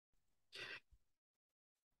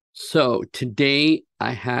So today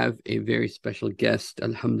I have a very special guest,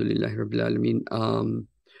 Alhamdulillah Rabbil Alameen.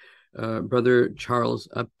 Brother Charles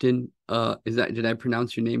Upton. Did I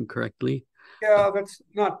pronounce your name correctly? Uh, Yeah, that's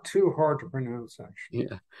not too hard to pronounce, actually.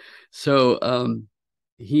 yeah. So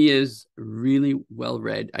he is really well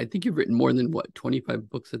read. I think you've written more than what, 25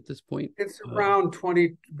 books at this point? It's Uh, around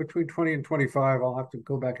 20, between 20 and 25. I'll have to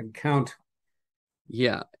go back and count.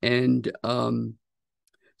 yeah, and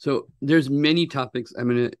so there's many topics I'm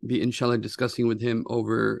going to be inshallah discussing with him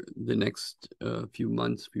over the next few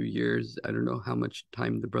months, few years. I don't know how much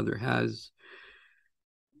time the brother has.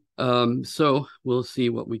 So we'll see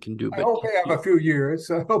what we can do. I But hope I have a few years.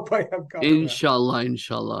 I hope I have got that. inshallah,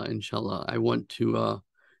 I want to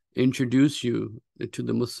introduce you to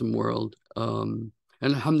the Muslim world. And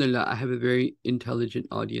alhamdulillah, I have a very intelligent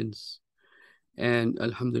audience. And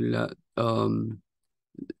alhamdulillah,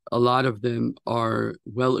 a lot of them are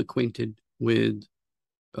well acquainted with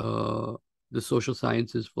uh, the social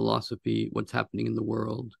sciences, philosophy, what's happening in the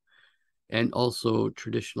world, and also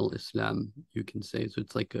traditional Islam, you can say. So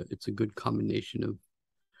it's a good combination of.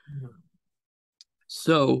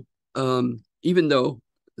 So even though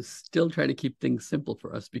still try to keep things simple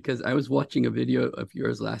for us, because I was watching a video of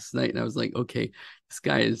yours last night and I was like, okay, this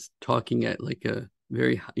guy is talking at like a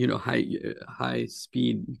very high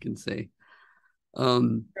speed, you can say. Yeah,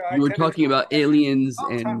 I You were tend to talking talk. about aliens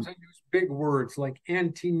Sometimes and I use big words like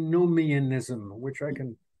antinomianism, which I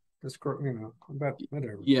can describe, but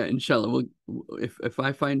whatever. yeah, inshallah. Well, if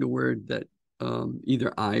I find a word that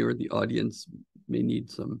either I or the audience may need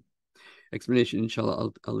some explanation,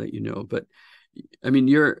 inshallah, I'll let you know. But I mean,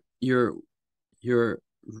 you're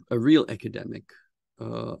a real academic,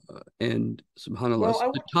 uh, and subhanallah, Well, so I the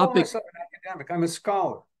wouldn't call topic. myself an academic. I'm a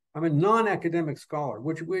scholar. I'm a non-academic scholar,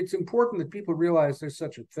 which it's important that people realize there's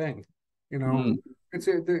such a thing. You know, Mm,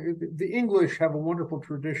 the English have a wonderful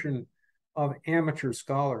tradition of amateur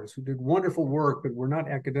scholars who did wonderful work, but were not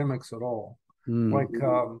academics at all, like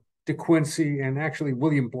mm, De Quincey and actually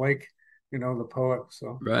William Blake, the poet.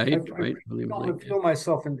 So right, right, William I Blake. feel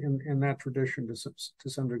myself in that tradition to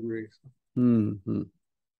some degree. So. Mm-hmm.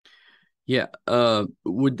 Yeah.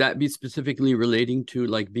 Would that be specifically relating to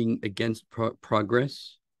like being against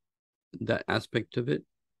progress, that aspect of it?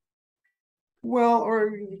 Well,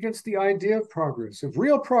 or against the idea of progress. If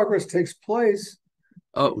real progress takes place,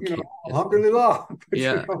 Oh, okay. Yes. alhamdulillah. But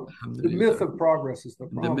Yeah. the myth Alhamdulillah. of progress is the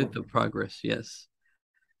The myth problem. of progress. Yes.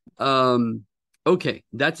 Um, okay.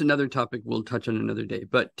 That's another topic we'll touch on another day.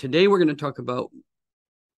 But today we're going to talk about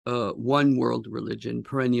one world religion,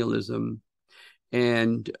 perennialism,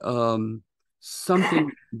 and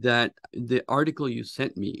something that the article you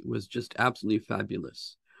sent me was just absolutely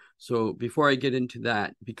fabulous. So before I get into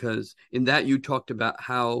that, because in that you talked about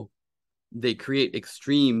how they create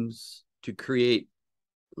extremes to create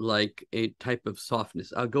like a type of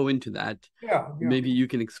softness. I'll go into that. Yeah, yeah, Maybe you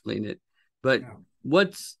can explain it. But yeah.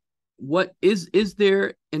 what's what is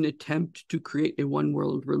there an attempt to create a one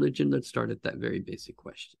world religion? Let's start at that very basic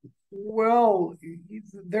question. Well,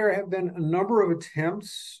 there have been a number of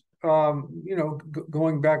attempts,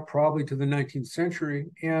 going back probably to the 19th century,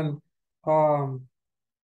 and um,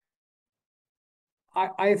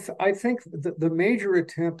 I think the major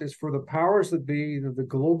attempt is for the powers that be, the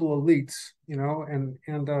global elites, and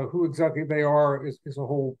who exactly they are is a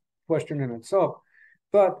whole question in itself.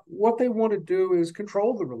 But what they want to do is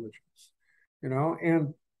control the religions,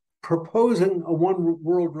 and proposing a one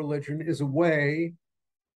world religion is a way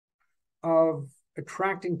of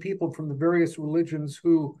attracting people from the various religions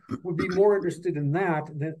who would be more interested in that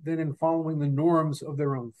than in following the norms of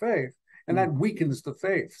their own faith, and Mm, that weakens the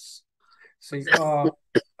faiths. See,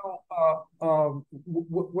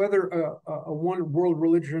 whether a one world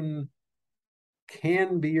religion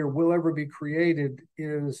can be or will ever be created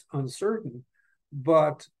is uncertain,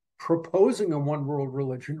 but proposing a one world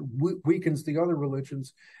religion weakens the other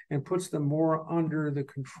religions and puts them more under the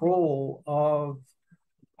control of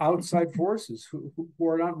outside forces who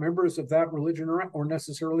are not members of that religion or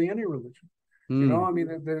necessarily any religion. mm, I mean,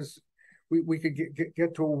 we could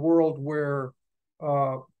get to a world where,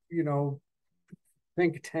 uh, you know,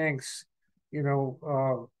 think tanks,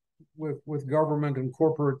 with government and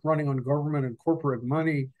corporate running on government and corporate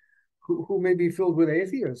money, who may be filled with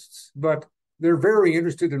atheists, but they're very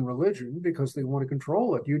interested in religion because they want to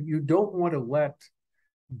control it. You don't want to let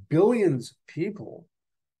billions of people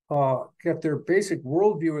get their basic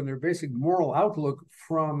worldview and their basic moral outlook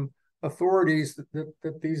from authorities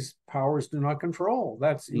that these powers do not control.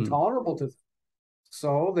 That's mm, intolerable to them.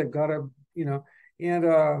 So they've got to,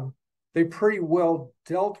 and they pretty well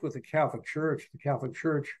dealt with the Catholic Church. The Catholic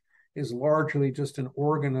Church is largely just an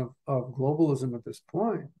organ of globalism at this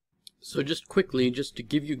point. So just quickly, just to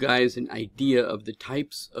give you guys an idea of the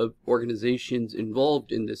types of organizations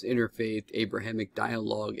involved in this interfaith, Abrahamic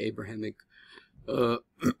dialogue, Abrahamic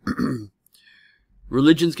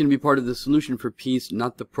religions can be part of the solution for peace,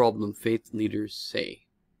 not the problem, faith leaders say.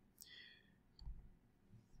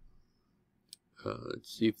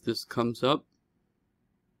 Let's see if this comes up.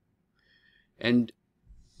 And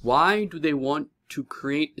why do they want to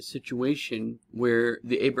create a situation where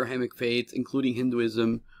the Abrahamic faiths, including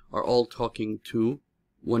Hinduism, are all talking to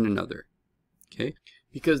one another? Okay?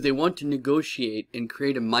 Because they want to negotiate and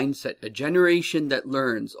create a mindset, a generation that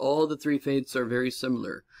learns all the three faiths are very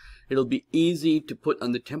similar. It'll be easy to put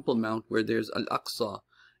on the Temple Mount where there's Al-Aqsa,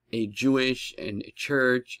 a Jewish and a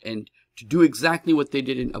church, and to do exactly what they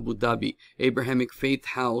did in Abu Dhabi. Abrahamic Faith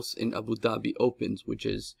House in Abu Dhabi opens, which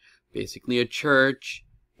is basically a church,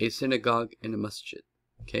 a synagogue, and a masjid.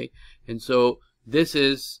 Okay? And so this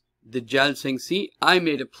is the Jal saying, see, I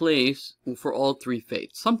made a place for all three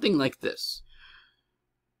faiths. Something like this.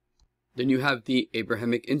 Then you have the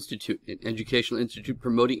Abrahamic Institute, an educational institute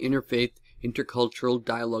promoting interfaith, intercultural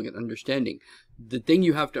dialogue and understanding. The thing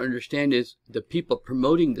you have to understand is the people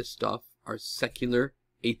promoting this stuff are secular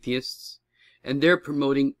atheists, and they're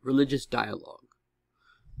promoting religious dialogue.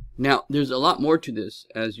 Now, there's a lot more to this,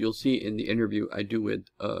 as you'll see in the interview I do with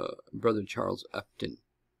Brother Charles Upton.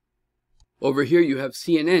 Over here you have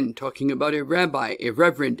CNN talking about a rabbi, a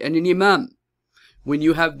reverend, and an imam. When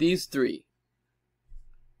you have these three,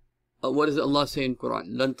 what does Allah say in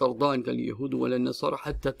Quran? لَن تَرْضَى عَنْكَ الْيَهُودُ وَلَا النَّصَارَى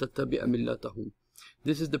حَتَّى تَتَّبِعَ مِلَّتَهُمْ.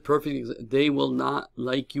 This is the perfect example. They will not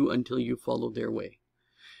like you until you follow their way.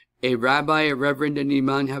 A rabbi, a reverend, and an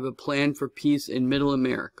imam have a plan for peace in Middle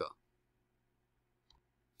America.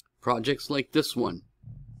 Projects like this one,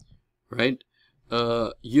 right?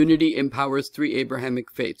 Unity empowers three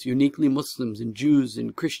Abrahamic faiths. Uniquely, Muslims and Jews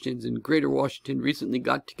and Christians in Greater Washington recently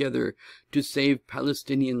got together to save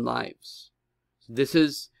Palestinian lives. This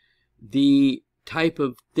is the type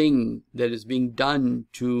of thing that is being done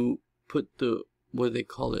to put the, what do they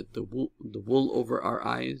call it, the wool over our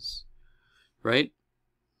eyes, right?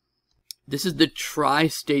 This is the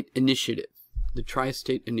Tri-State Initiative. The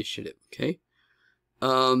Tri-State Initiative, okay?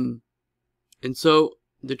 And so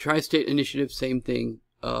the Tri-State Initiative, same thing,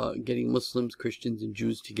 getting Muslims, Christians, and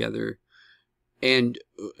Jews together. And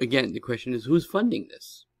again, the question is, who's funding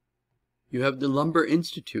this? You have the Lumber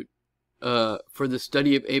Institute for the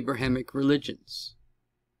study of Abrahamic religions.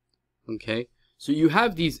 Okay? So you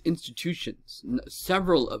have these institutions,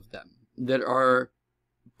 several of them, that are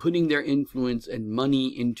putting their influence and money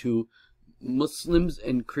into Muslims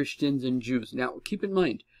and Christians and Jews. Now, keep in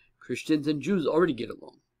mind, Christians and Jews already get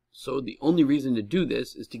along. So the only reason to do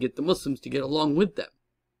this is to get the Muslims to get along with them.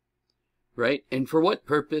 Right? And for what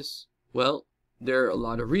purpose? Well, there are a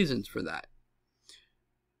lot of reasons for that.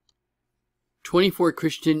 24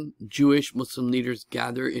 Christian, Jewish, Muslim leaders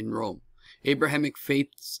gather in Rome. Abrahamic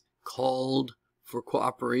faiths called for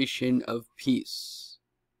cooperation of peace.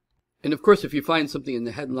 And of course, if you find something in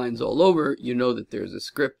the headlines all over, you know that there's a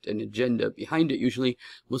script and agenda behind it. Usually,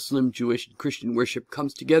 Muslim, Jewish, and Christian worship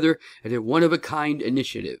comes together at a one-of-a-kind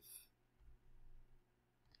initiative.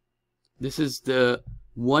 This is the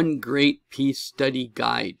One Great Peace Study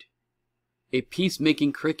Guide, a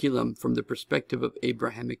peacemaking curriculum from the perspective of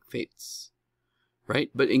Abrahamic faiths, right?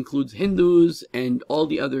 But includes Hindus and all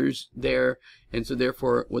the others there. And so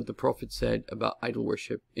therefore, what the Prophet said about idol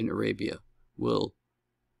worship in Arabia will,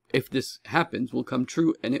 if this happens, will come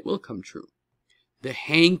true, and it will come true. The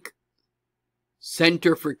Hank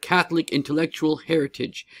Center for Catholic Intellectual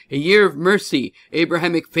Heritage, a year of mercy,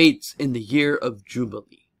 Abrahamic faiths in the year of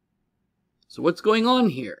Jubilee. So what's going on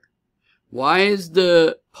here? Why is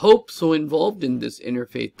the Pope so involved in this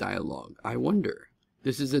interfaith dialogue? I wonder.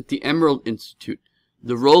 This is at the Emerald Institute.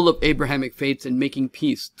 The role of Abrahamic faiths in making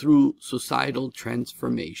peace through societal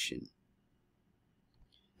transformation.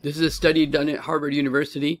 This is a study done at Harvard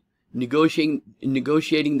University, negotiating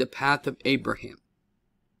the path of Abraham.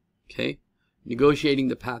 Okay? Negotiating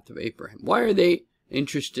the path of Abraham. Why are they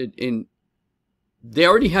interested in... They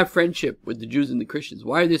already have friendship with the Jews and the Christians.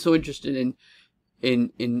 Why are they so interested in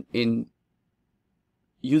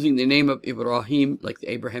using the name of Ibrahim, like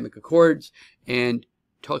the Abrahamic Accords, and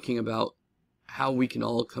talking about how we can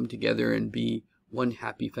all come together and be one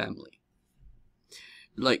happy family?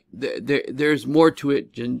 Like, there's more to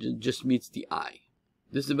it than just meets the eye.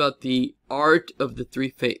 This is about the art of the three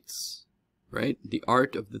faiths, right? The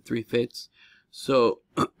art of the three faiths. So,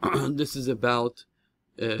 this is about,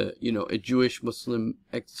 you know, a Jewish, Muslim.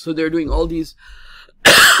 So they're doing all these,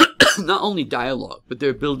 not only dialogue, but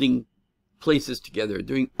they're building places together,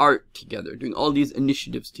 doing art together, doing all these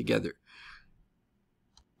initiatives together.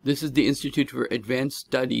 This is the Institute for Advanced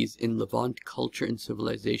Studies in Levant Culture and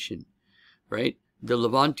Civilization, right? The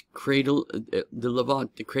Levant,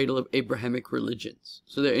 the cradle of Abrahamic religions.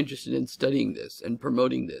 So they're interested in studying this and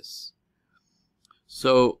promoting this.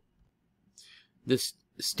 So this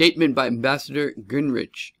statement by Ambassador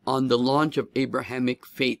Gingrich on the launch of Abrahamic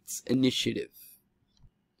Faiths Initiative.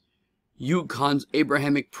 UConn's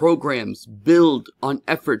Abrahamic programs build on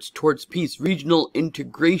efforts towards peace, regional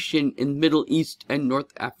integration in Middle East and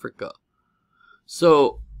North Africa.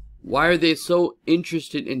 So why are they so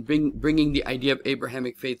interested in bringing the idea of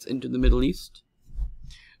Abrahamic faiths into the Middle East?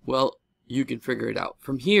 Well, you can figure it out.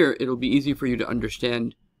 From here, it'll be easy for you to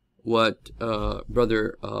understand what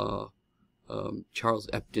Brother Charles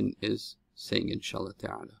Epton is saying, inshallah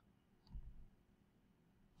ta'ala.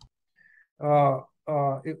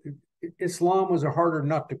 Islam was a harder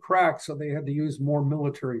nut to crack, so they had to use more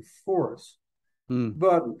military force.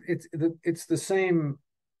 But it's the same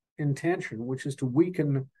intention, which is to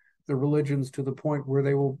weaken the religions to the point where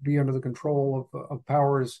they will be under the control of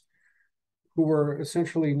powers who are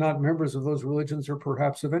essentially not members of those religions or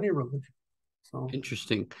perhaps of any religion. So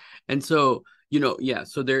interesting. And so,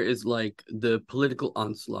 so there is like the political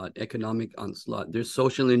onslaught, economic onslaught. There's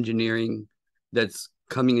social engineering that's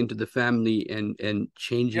coming into the family and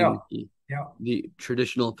changing the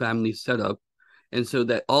traditional family setup. And so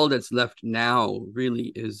that all that's left now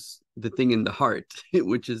really is the thing in the heart,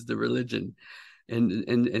 which is the religion.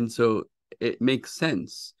 And so it makes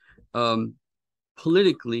sense.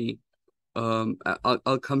 Politically,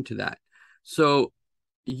 I'll come to that. So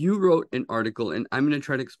you wrote an article, and I'm going to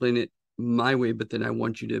try to explain it my way, but then I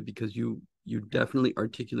want you to, because you definitely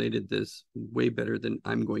articulated this way better than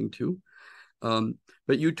I'm going to.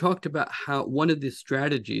 But you talked about how one of the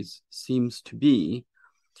strategies seems to be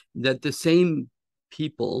that the same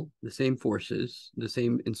people, the same forces, the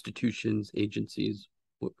same institutions, agencies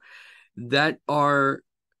that are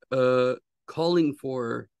calling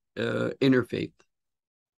for interfaith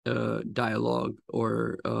dialogue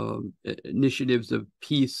or initiatives of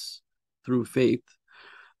peace through faith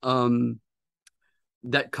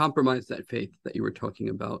that compromise that faith that you were talking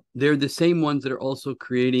about. They're the same ones that are also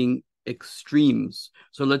creating extremes.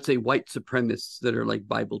 So let's say white supremacists that are like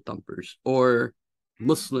Bible thumpers, or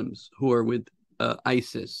Muslims who are with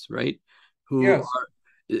ISIS, right? Who are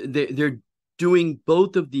they're doing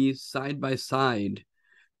both of these side by side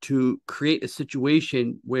to create a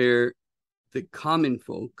situation where the common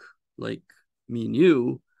folk like me and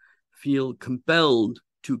you feel compelled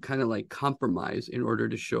to kind of like compromise in order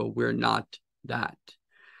to show we're not that.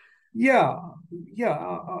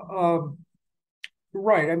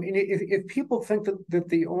 Right. I mean, if people think that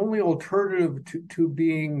the only alternative to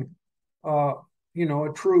being, a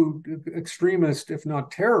true extremist, if not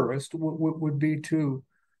terrorist, would be to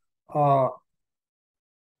follow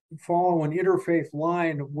an interfaith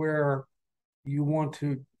line where you want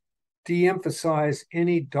to de-emphasize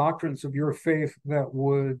any doctrines of your faith that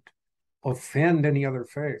would offend any other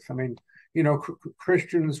faith. I mean,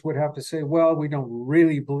 Christians would have to say, well, we don't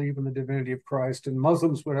really believe in the divinity of Christ. And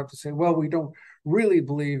Muslims would have to say, well, we don't really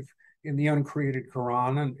believe in the uncreated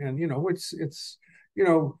Quran. And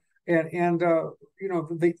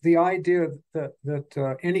the idea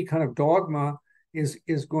that any kind of dogma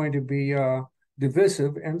is going to be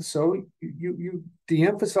divisive. And so you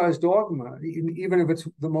de-emphasize dogma, even if it's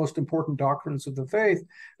the most important doctrines of the faith,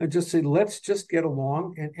 and just say, let's just get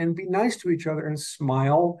along and be nice to each other and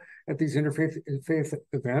smile at these interfaith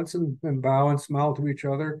events and bow and smile to each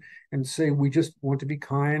other and say, we just want to be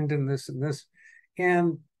kind and this and this.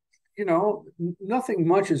 And, nothing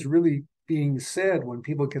much is really being said when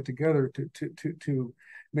people get together to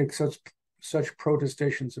make such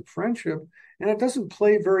protestations of friendship. And it doesn't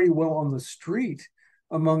play very well on the street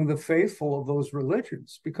among the faithful of those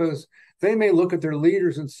religions, because they may look at their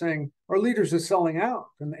leaders and saying, our leaders are selling out.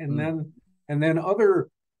 And then other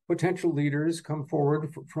potential leaders come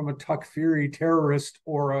forward from a Takfiri terrorist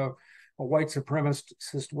or a white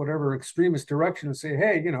supremacist, whatever extremist direction, and say,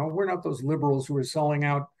 hey, we're not those liberals who are selling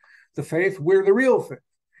out the faith. We're the real faith.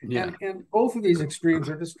 Yeah. And both of these extremes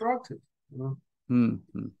are destructive.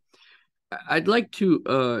 Mm-hmm. I'd like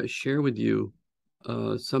to share with you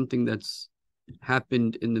something that's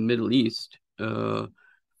happened in the Middle East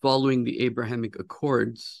following the Abrahamic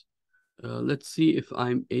Accords. Let's see if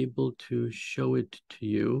I'm able to show it to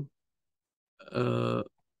you.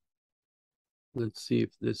 Let's see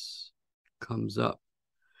if this comes up.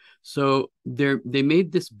 So they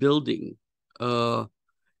made this building.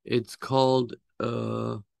 It's called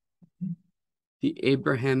the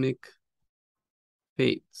Abrahamic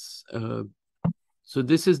Faiths. So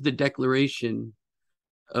this is the declaration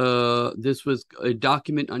This was a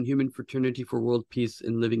document on human fraternity for world peace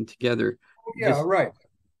and living together. Yeah, This right.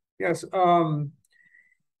 Yes.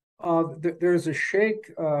 There's a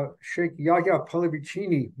sheikh, Sheikh Yahya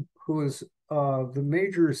Pallavicini, who is the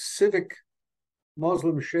major civic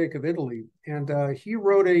Muslim sheikh of Italy, and he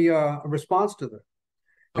wrote a response to that.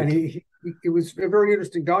 And okay. it was a very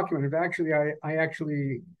interesting document. And actually, I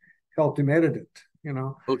actually helped him edit it, you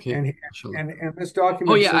know. Okay. And he, Inshallah. and this Oh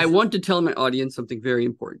document yeah, I says, want to tell my audience something very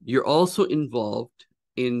important. You're also involved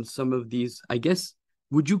in some of these, I guess,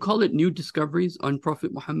 would you call it new discoveries on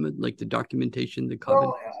Prophet Muhammad, like the documentation, the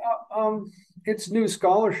well, covenant? it's new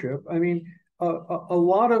scholarship. I mean, a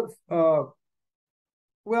lot of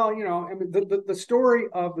well, you know, I mean, the story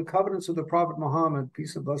of the covenants of the Prophet Muhammad,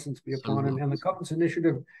 peace and blessings be upon him, and the Covenants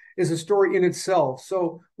Initiative is a story in itself.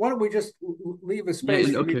 So why don't we just leave a Yeah,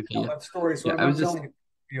 space for me okay, to okay, tell yeah. that story so Yeah, I'm I was not just telling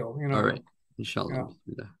you, all right. Inshallah. yeah.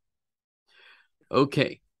 Bismillah.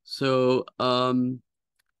 Okay. So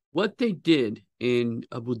what they did in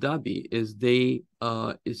Abu Dhabi is they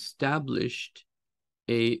established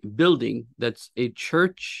a building that's a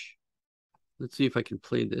church. Let's see if I can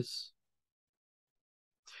play this.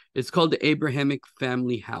 It's called the Abrahamic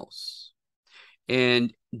Family House.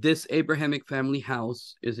 And this Abrahamic Family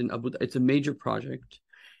House is in Abu Dhabi. It's a major project.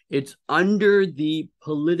 It's under the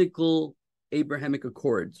political Abrahamic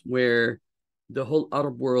Accords, where the whole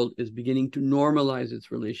Arab world is beginning to normalize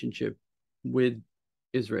its relationship with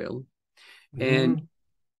Israel. And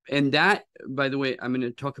Mm-hmm. and that, by the way, I'm going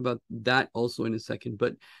to talk about that also in a second.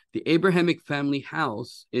 But the Abrahamic Family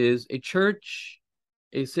House is a church,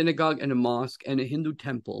 a synagogue, and a mosque, and a Hindu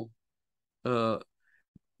temple. Uh,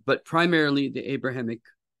 but primarily the Abrahamic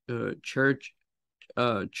church,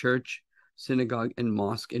 church, synagogue, and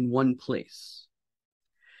mosque in one place.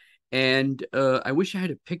 And I wish I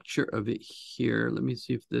had a picture of it here. Let me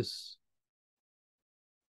see if this.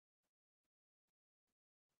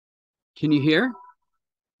 Can you hear?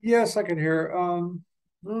 Yes, I can hear.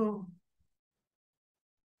 Oh,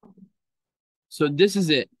 So this is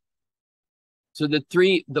it. So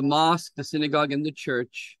the mosque, the synagogue, and the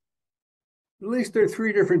church. at least there are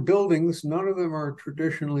three different buildings. None of them are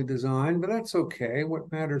traditionally designed, but that's okay.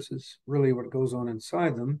 What matters is really what goes on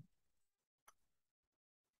inside them.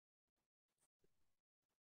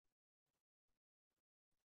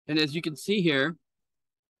 And as you can see here,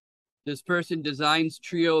 this person designs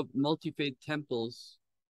trio of multi-faith temples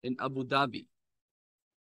in Abu Dhabi.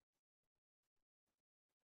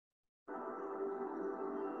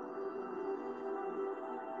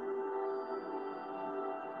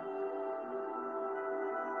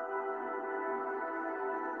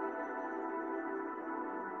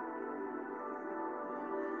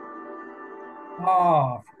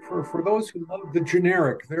 For those who love the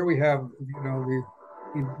generic, there we have, the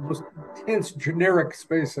most intense generic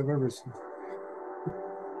space I've ever seen.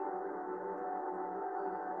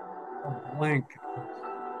 A blank.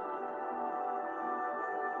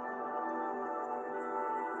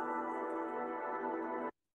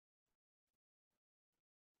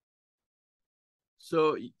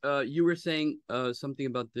 So you were saying something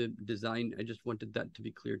about the design. I just wanted that to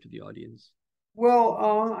be clear to the audience. Well,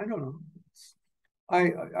 I don't know.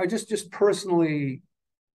 I just personally,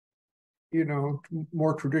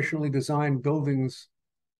 more traditionally designed buildings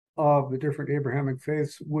of the different Abrahamic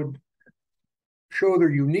faiths would show their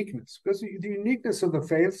uniqueness, because the uniqueness of the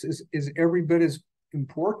faiths is every bit as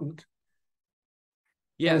important as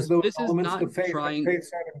Yes, those this is elements not the trying.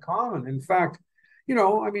 faiths have in common. In fact,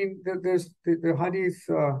 I mean, there's the hadith,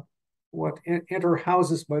 what enter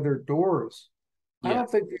houses by their doors. I Yeah,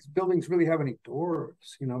 don't think these buildings really have any doors.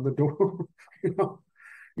 The door, you know,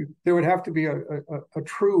 there would have to be a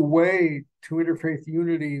true way to interfaith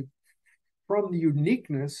unity from the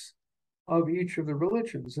uniqueness of each of the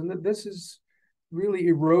religions, and that this is really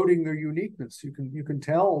eroding their uniqueness. You can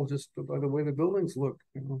tell just by the way the buildings look.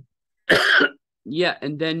 yeah,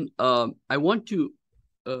 and then I want to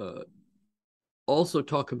uh, also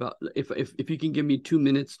talk about if you can give me 2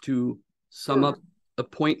 minutes to sum up Sure. a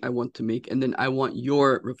point I want to make, and then I want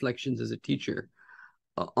your reflections as a teacher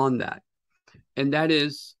on that. And that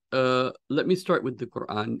is, let me start with the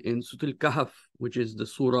Quran in Surah Al-Kahf, which is the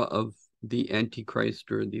surah of the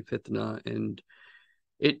Antichrist or the Fitna, and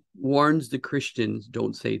it warns the Christians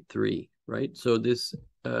don't say three, right? So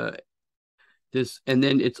uh, and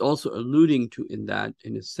then it's also alluding to in that,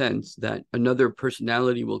 in a sense, that another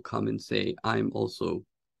personality will come and say, I'm also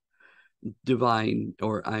divine,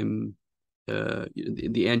 or I'm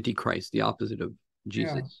the Antichrist, the opposite of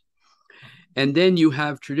Yeah. Jesus. And then you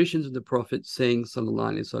have traditions of the Prophet saying,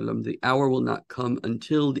 Sallallahu Alaihi Wasallam, the hour will not come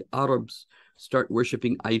until the Arabs start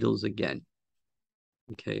worshiping idols again.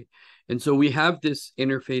 Okay. And so we have this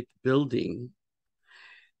interfaith building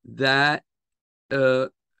that uh,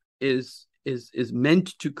 is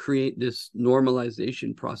meant to create this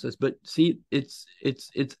normalization process. But see, it's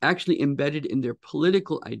actually embedded in their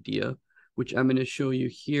political idea, which I'm going to show you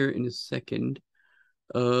here in a second.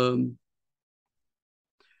 Um,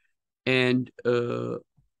 and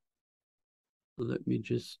let me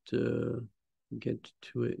just get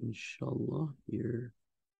to it, inshallah. Here,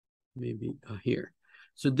 maybe here.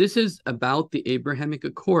 So this is about the Abrahamic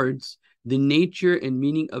Accords, the nature and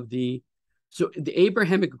meaning of the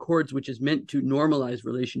Abrahamic Accords, which is meant to normalize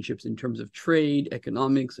relationships in terms of trade,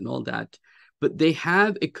 economics, and all that, but they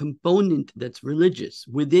have a component that's religious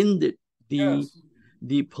within the Yes.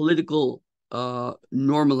 the political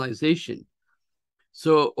normalization.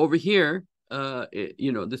 So over here,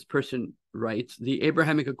 this person writes, the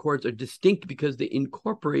Abrahamic Accords are distinct because they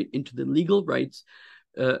incorporate into the legal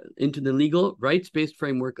rights-based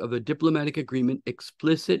framework of a diplomatic agreement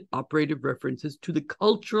explicit operative references to the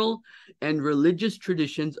cultural and religious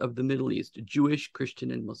traditions of the Middle East, Jewish,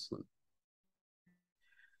 Christian, and Muslim.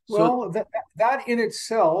 So, Well, that in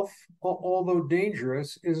itself, although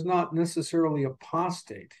dangerous, is not necessarily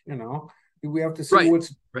apostate. We have to see right,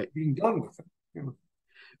 what's right, being done with it.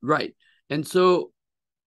 right. And so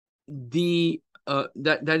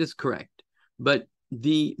that is correct, but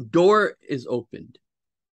the door is opened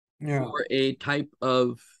Yeah. for a type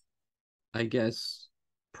of, I guess,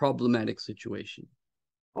 problematic situation.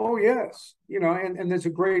 Oh yes. And there's a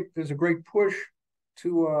great push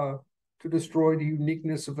to destroy the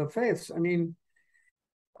uniqueness of the faiths. I mean,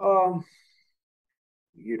 um,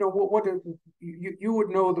 what you would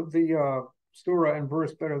know the surah and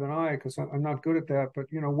verse better than I, because I'm not good at that. But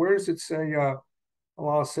where does it say?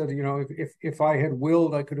 Allah said, if I had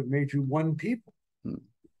willed, I could have made you one people. Hmm.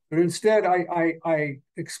 But instead, I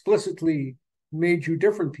explicitly made you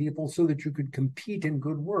different people so that you could compete in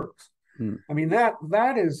good works. Hmm. I mean, that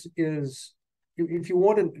is if you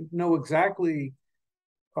want to know exactly,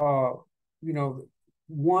 uh, you know,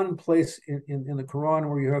 one place in the Quran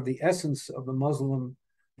where you have the essence of the Muslim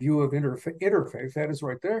view of interfaith, that is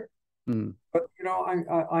right there. Hmm. But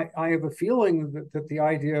I have a feeling that the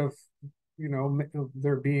idea of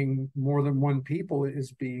there being more than one people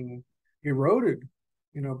is being eroded,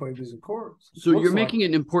 by these accords. It So you're looks like. making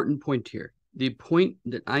an important point here. The point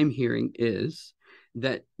that I'm hearing is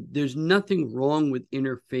that there's nothing wrong with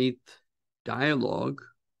interfaith dialogue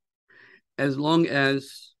as long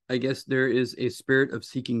as, I guess, there is a spirit of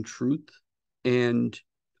seeking truth and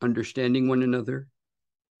understanding one another.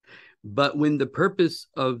 But when the purpose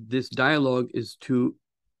of this dialogue is to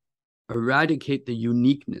eradicate the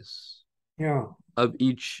uniqueness Yeah. of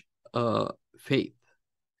each faith,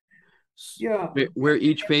 Yeah. where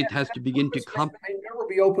each faith has to begin to May never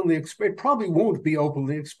be openly expressed. It probably won't be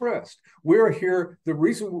openly expressed. We're here. The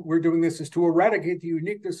reason we're doing this is to eradicate the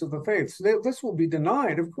uniqueness of the faiths. This will be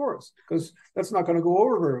denied, of course, because that's not going to go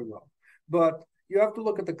over very well. But you have to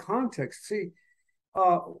look at the context. See,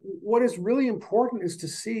 what is really important is to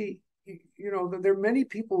see, that there are many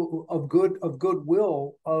people of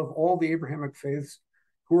goodwill of all the Abrahamic faiths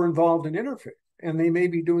who are involved in interfaith, and they may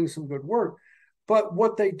be doing some good work. But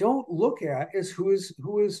what they don't look at is who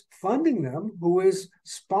is funding them, who is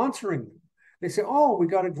sponsoring them. They say, "Oh, we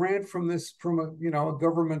got a grant from a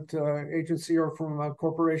government agency or from a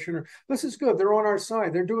corporation, or this is good. They're on our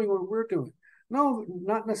side. They're doing what we're doing." No,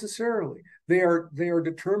 not necessarily. They are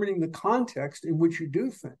determining the context in which you do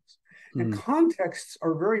things, and mm, contexts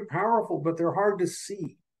are very powerful, but they're hard to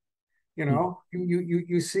see. mm,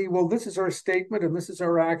 You see, well, this is our statement and this is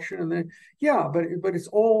our action, and then yeah, but it's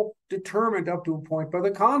all determined up to a point by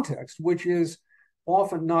the context, which is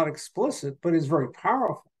often not explicit but is very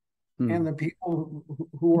powerful. And mm, the people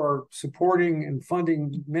who are supporting and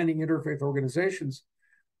funding many interfaith organizations,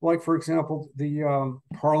 like for example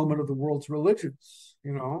Parliament of the World's Religions,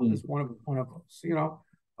 mm, is one of those.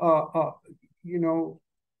 Uh, uh, you know,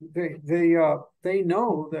 they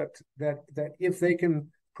know that if they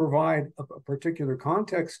can provide a particular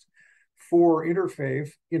context for interfaith,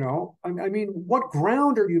 I mean, what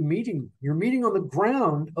ground are you meeting? You're meeting on the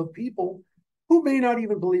ground of people who may not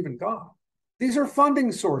even believe in God. These are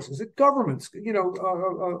funding sources, governments,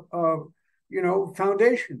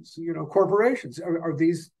 foundations, corporations. Are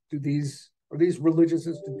these religious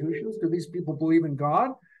institutions? Do these people believe in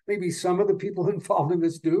God? Maybe some of the people involved in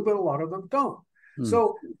this do, but a lot of them don't. mm,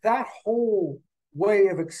 So that whole way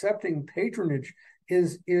of accepting patronage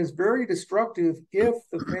is very destructive if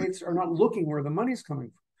the faiths are not looking where the money's coming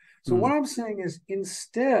from. So mm, what I'm saying is,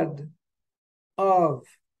 instead of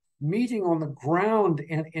meeting on the ground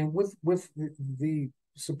and with the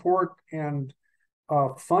support and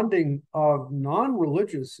funding of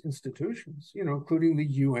non-religious institutions, including the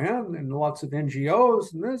UN and lots of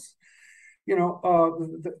NGOs and this.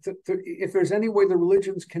 If there's any way the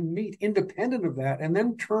religions can meet independent of that and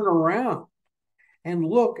then turn around and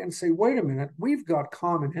look and say, wait a minute, we've got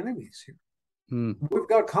common enemies here. We've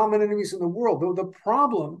got common enemies in the world. Though the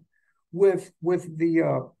problem with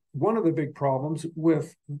the one of the big problems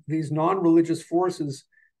with these non-religious forces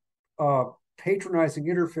patronizing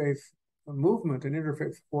interfaith movement and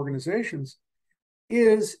interfaith organizations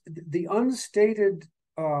is the unstated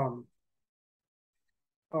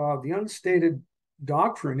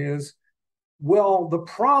doctrine is, well, the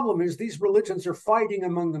problem is these religions are fighting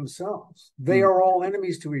among themselves. They are all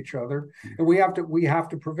enemies to each other, and we have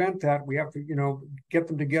to prevent that. We have to, get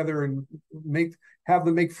them together and have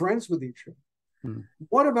them make friends with each other.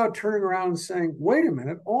 What about turning around and saying, wait a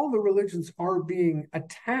minute, all the religions are being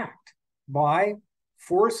attacked by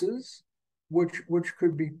forces which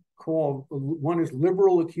could be called, one is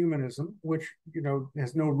liberal ecumenism, which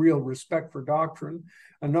has no real respect for doctrine.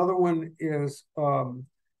 Another one is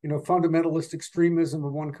fundamentalist extremism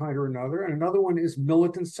of one kind or another, and another one is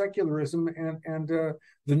militant secularism and the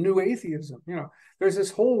new atheism. There's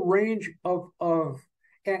this whole range of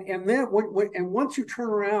and then once you turn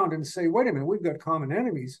around and say, wait a minute, we've got common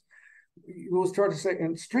enemies, we'll start to say,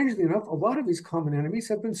 and strangely enough, a lot of these common enemies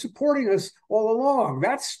have been supporting us all along.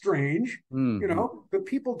 That's strange, but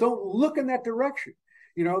people don't look in that direction.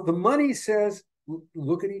 The money says,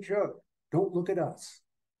 look at each other, don't look at us.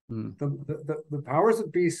 The powers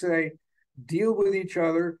that be say, deal with each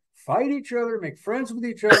other, fight each other, make friends with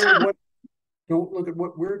each other. Don't look at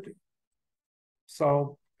what we're doing.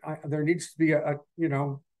 So there needs to be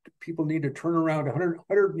people need to turn around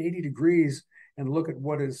 180 degrees and look at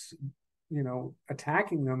what is,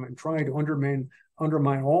 attacking them and trying to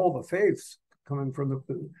undermine all the faiths coming from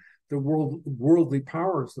the worldly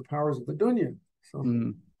powers, the powers of the dunya.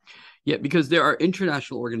 So. Yeah, because there are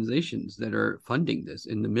international organizations that are funding this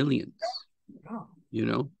in the millions.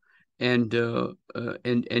 And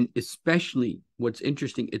especially what's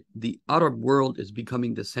interesting, the Arab world is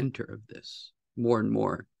becoming the center of this more and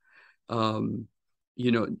more.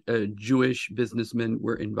 Jewish businessmen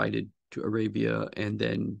were invited to Arabia, and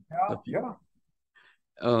then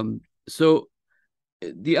so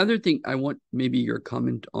the other thing I want maybe your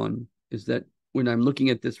comment on is that when I'm looking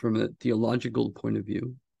at this from a theological point of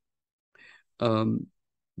view,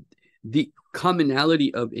 the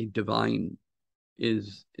commonality of a divine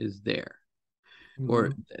is there,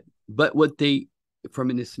 but what they, from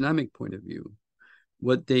an Islamic point of view,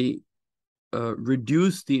 what they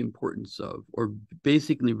reduce the importance of, or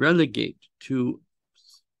basically relegate to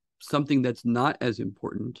something that's not as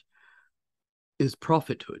important, is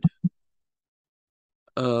prophethood.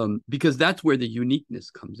 Because that's where the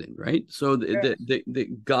uniqueness comes in, right? So the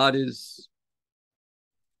God is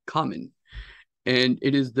common, and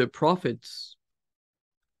it is the prophets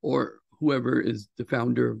or whoever is the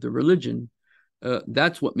founder of the religion,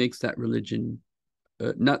 that's what makes that religion,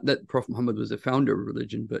 not that Prophet Muhammad was a founder of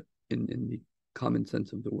religion, but in the common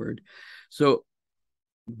sense of the word. So,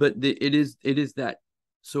 but it is that.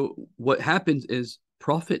 So what happens is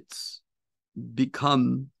prophets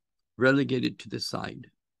become relegated to the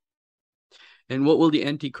side. And what will the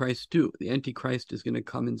Antichrist do? The Antichrist is going to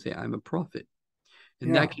come and say, I'm a prophet.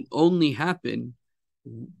 And that can only happen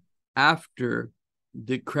after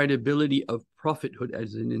the credibility of prophethood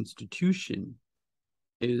as an institution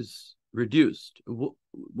is reduced.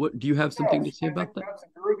 What do you have something to say about that? That's a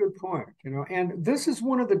very good point. And this is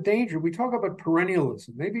one of the dangers. We talk about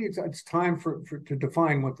perennialism. Maybe it's time to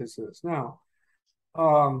define what this is. Now,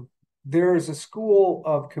 there is a school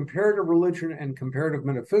of comparative religion and comparative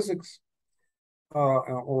metaphysics,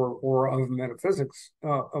 or of metaphysics,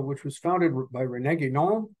 which was founded by René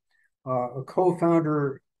Guénon, a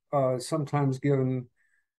co-founder, sometimes given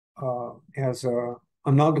as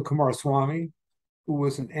Ananda Kumaraswamy, who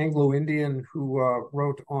was an Anglo-Indian who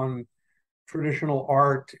wrote on traditional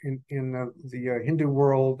art in the Hindu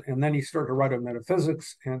world, and then he started to write on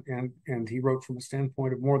metaphysics, and he wrote from a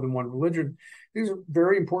standpoint of more than one religion. These are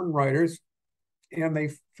very important writers, and they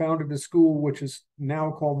founded a school which is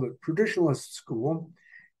now called the Traditionalist School.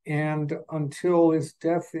 And until his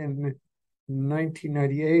death in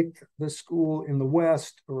 1998, the school in the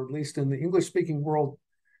West, or at least in the English-speaking world,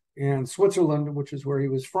 and Switzerland, which is where he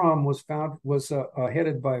was from, was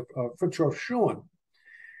headed by Fritjof Schuon,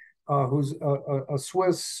 who's a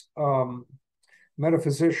Swiss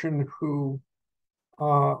metaphysician who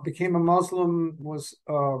became a Muslim, was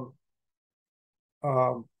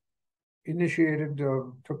initiated,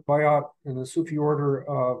 took bayat in the Sufi order,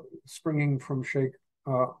 springing from Sheikh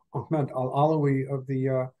Ahmed al-Alawi of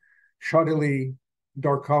the Shadili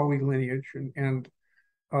Darqawi lineage, and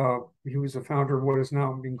he was a founder of what is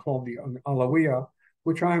now being called the Alawiya,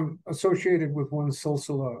 which I'm associated with one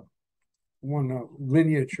silsila, one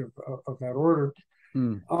lineage of that order.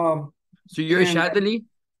 Hmm. Um, So you're a and Shadili?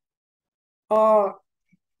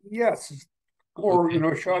 yes, or Okay.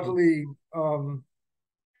 Shadili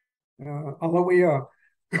Alawiya.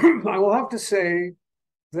 I will have to say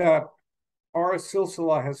that our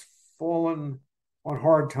silsila has fallen on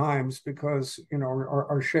hard times because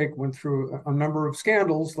our sheikh went through a number of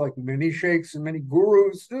scandals, like many sheikhs and many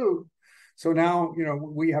gurus do. So now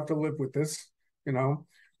we have to live with this. You know,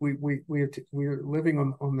 we're living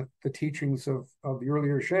on the teachings of the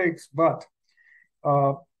earlier sheikhs, but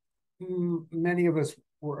uh, many of us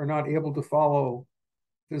are not able to follow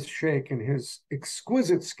this sheikh and his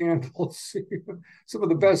exquisite scandals. Some of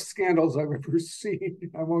the best scandals I've ever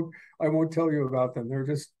seen. I won't tell you about them. They're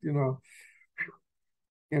just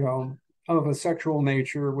of a sexual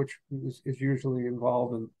nature, which is usually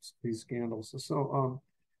involved in these scandals. So,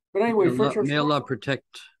 but anyway, May Allah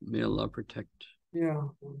protect. May Allah protect. Yeah,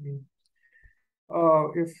 I mean,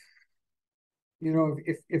 if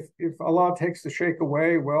if Allah takes the sheikh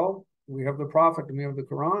away, well, we have the Prophet and we have the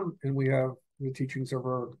Quran and we have the teachings of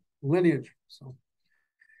our lineage. So,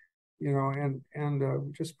 and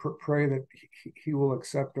just pray that he will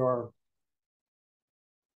accept our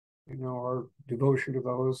devotion to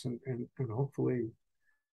those and hopefully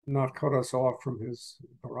not cut us off from his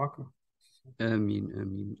barakah. Ameen,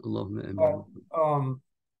 ameen. Allahumma But, ameen.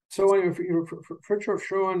 so anyway, Fritjof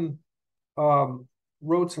Schuon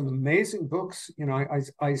wrote some amazing books.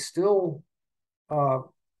 I still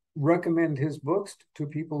recommend his books to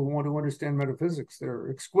people who want to understand metaphysics. They're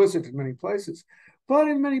exquisite in many places, but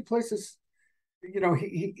in many places,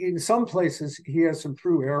 he in some places he has some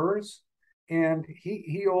true errors, and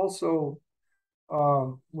he also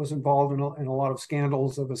was involved in a lot of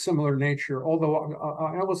scandals of a similar nature. Although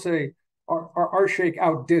I will say our sheikh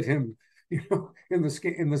outdid him, in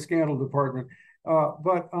the scandal department.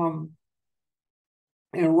 But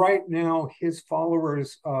and right now his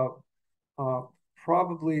followers,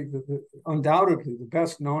 probably undoubtedly the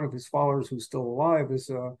best known of his followers who's still alive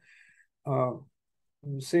is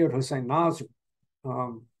Sayyid Hussein Nasr,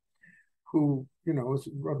 who has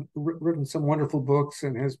written some wonderful books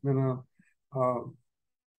and has been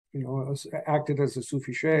acted as a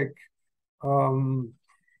Sufi sheikh.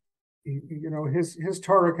 His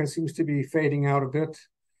tariqah seems to be fading out a bit.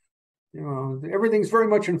 Everything's very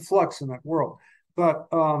much in flux in that world. But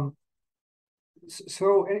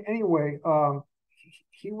so anyway,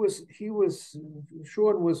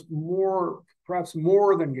 Schuon was perhaps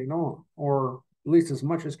more than Guénon, or at least as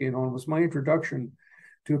much as Guénon, was my introduction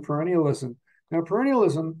to perennialism. Now,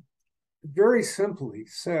 perennialism very simply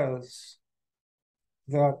says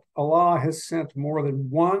that Allah has sent more than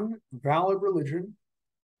one valid religion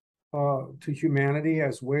to humanity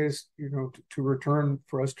as ways, to return,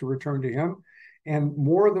 for us to return to Him, and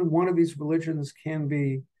more than one of these religions can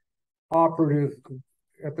be operative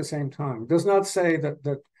at the same time. It does not say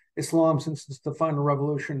that Islam, since it's the final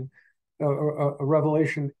revelation, a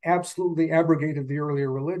revelation, absolutely abrogated the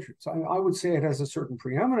earlier religions. I would say it has a certain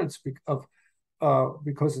preeminence because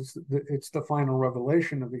it's the final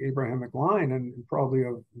revelation of the Abrahamic line and probably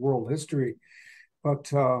of world history.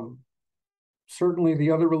 But certainly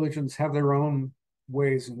the other religions have their own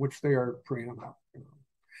ways in which they are preeminent.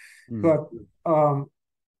 But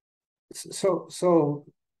so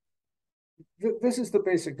this is the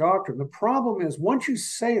basic doctrine. The problem is, once you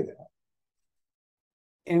say that,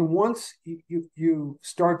 and once you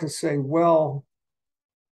start to say, well,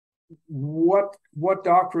 what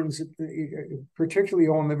doctrines, particularly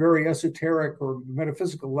on the very esoteric or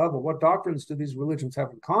metaphysical level, what doctrines do these religions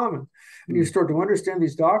have in common? And you start to understand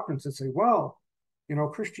these doctrines and say, well,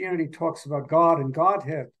 Christianity talks about God and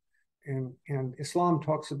Godhead, and Islam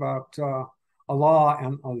talks about Allah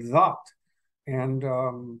and al-Dhat, and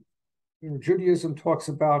Judaism talks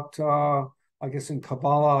about, I guess in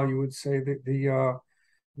Kabbalah you would say that the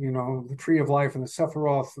tree of life and the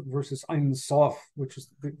Sephiroth versus Ein Sof, which is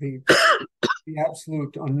the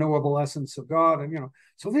absolute unknowable essence of God, and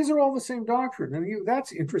so these are all the same doctrine, and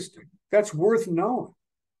that's interesting. That's worth knowing.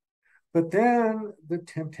 But then the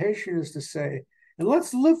temptation is to say, and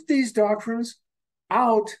let's lift these doctrines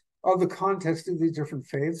out of the context of these different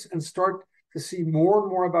faiths and start to see more and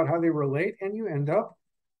more about how they relate, and you end up,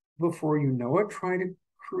 before you know it, trying to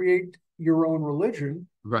create your own religion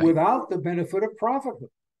without the benefit of prophethood.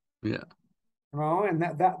 Yeah. And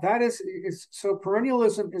that is so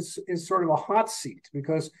perennialism is sort of a hot seat,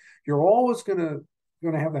 because you're always going to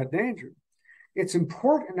have that danger. it's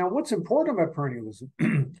important. Now, what's important about perennialism?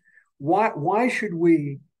 Why should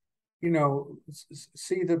we,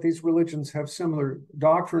 see that these religions have similar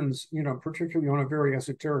doctrines, particularly on a very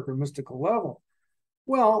esoteric or mystical level?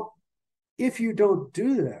 Well, if you don't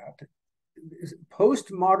do that,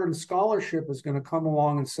 postmodern scholarship is going to come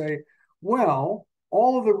along and say, well,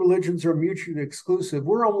 all of the religions are mutually exclusive.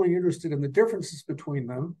 We're only interested in the differences between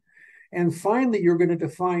them. And finally, you're going to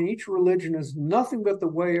define each religion as nothing but the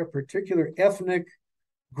way a particular ethnic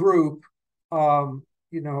group,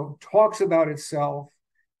 talks about itself,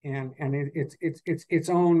 and it's its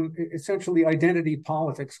own, essentially, identity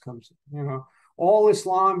politics comes in. All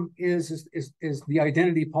Islam is the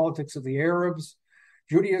identity politics of the Arabs.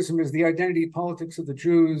 Judaism is the identity politics of the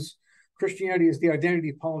Jews. Christianity is the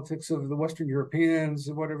identity politics of the Western Europeans,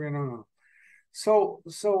 whatever. So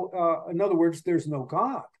in other words, there's no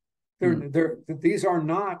God. These are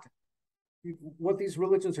not, what these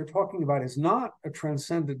religions are talking about is not a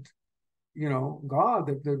transcendent, God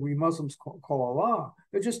that we Muslims call Allah.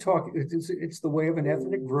 They're just talking. It's the way of an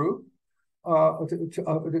ethnic group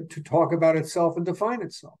to talk about itself and define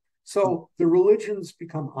itself. So the religions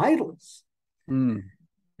become idols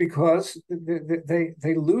because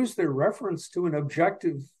they lose their reference to an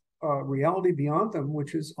objective reality beyond them,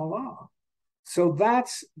 which is Allah. So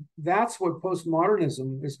that's what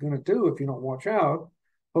postmodernism is going to do if you don't watch out,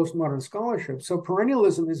 postmodern scholarship. So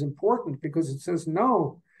perennialism is important because it says,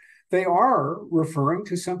 no, they are referring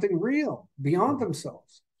to something real beyond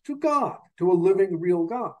themselves, to God, to a living, real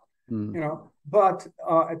God. But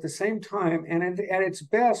at the same time, and at its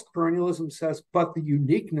best, perennialism says, but the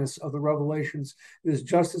uniqueness of the revelations is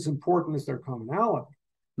just as important as their commonality.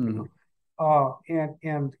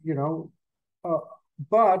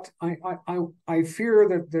 But I fear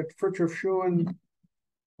that Fritjof Schuon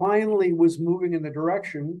finally was moving in the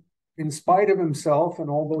direction, in spite of himself, and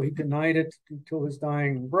although he denied it until his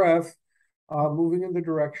dying breath, moving in the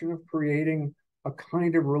direction of creating a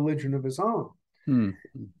kind of religion of his own.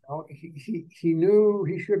 He knew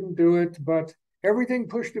he shouldn't do it, but everything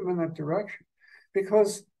pushed him in that direction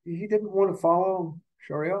because he didn't want to follow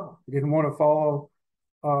Sharia. He didn't want to follow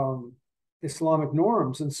Islamic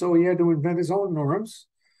norms, and so he had to invent his own norms.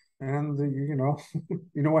 And you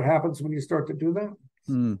know what happens when you start to do that.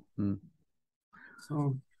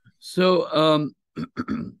 So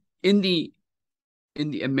in the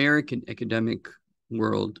American academic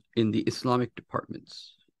world, in the Islamic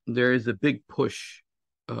departments, there is a big push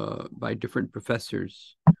by different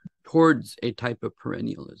professors towards a type of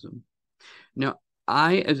perennialism. Now,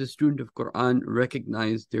 I, as a student of Quran,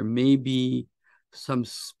 recognize there may be some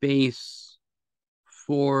space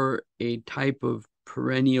for a type of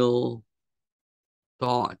perennial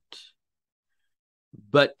thought,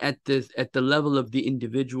 but at the level of the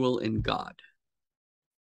individual and God,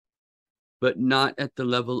 but not at the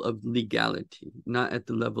level of legality, not at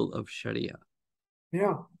the level of Sharia.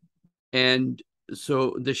 Yeah. And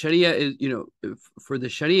so the Sharia is, for the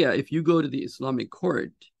Sharia, if you go to the Islamic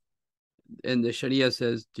court and the Sharia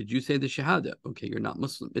says, did you say the Shahada? Okay, you're not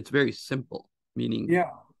Muslim. It's very simple, meaning,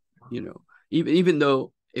 even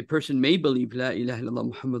though a person may believe La ilaha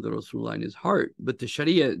illallah Muhammadur Rasulullah in his heart, but the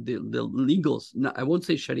Sharia, the legals, I won't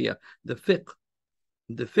say Sharia, the fiqh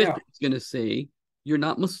is going to say you're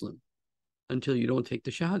not Muslim until you don't take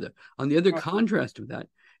the Shahada. On the other contrast of that,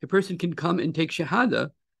 a person can come and take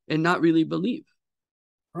Shahada and not really believe.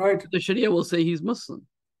 Right. The Sharia will say he's Muslim.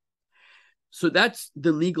 So that's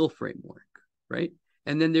the legal framework, right?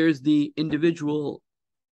 And then there's the individual,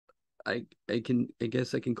 I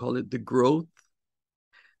guess I can call it the growth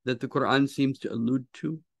that the Quran seems to allude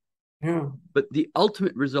to. Yeah. But the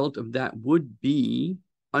ultimate result of that would be,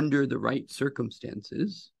 under the right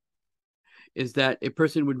circumstances, is that a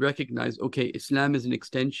person would recognize, okay, Islam is an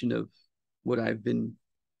extension of what I've been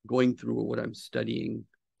going through or what I'm studying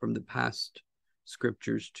from the past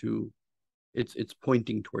scriptures to it's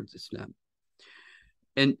pointing towards Islam.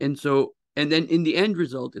 And then in the end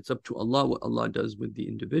result, it's up to Allah what Allah does with the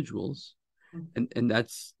individuals. And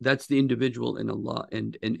that's the individual in Allah.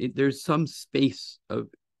 And there's some space of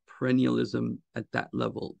perennialism at that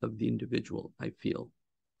level of the individual, I feel.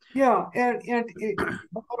 Yeah,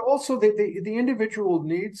 but also the individual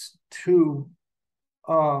needs to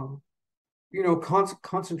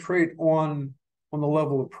concentrate on the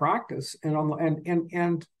level of practice,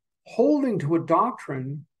 and holding to a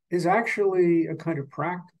doctrine is actually a kind of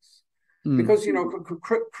practice. Because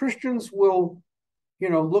Christians will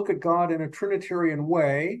look at God in a Trinitarian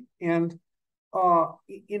way, and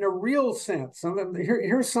in a real sense. And then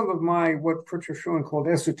here's some of what Fritjof Schuon called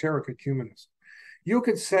esoteric ecumenism. You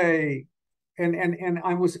could say, and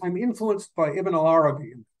I'm influenced by Ibn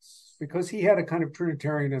al-Arabi in this. because he had a kind of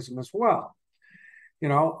Trinitarianism as well.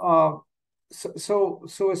 So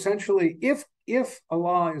essentially, if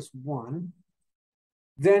Allah is one,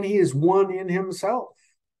 then he is one in himself.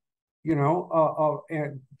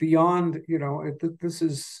 And beyond, this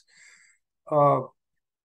is,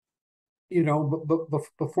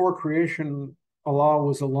 before creation, Allah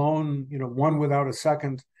was alone, one without a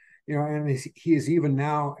second, and he is even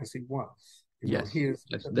now as he was. Yes, he is.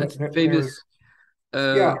 yes, that's the famous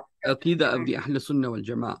Yeah, aqidah of the Ahl Sunnah wal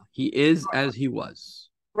Jama'ah. He is as he was.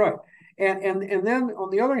 right. And then on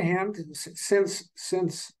the other hand,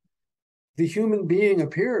 since the human being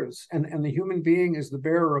appears, and the human being is the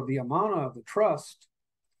bearer of the amana, of the trust,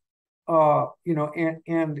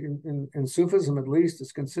 and in Sufism at least,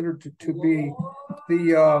 is considered to be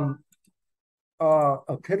the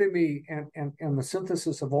epitome and the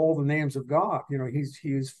synthesis of all the names of God.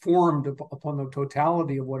 He is formed upon the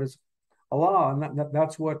totality of what is Allah, and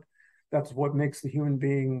that's what makes the human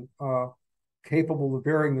being capable of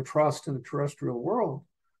bearing the trust in the terrestrial world.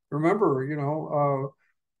 Remember,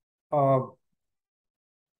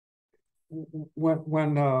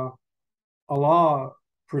 when Allah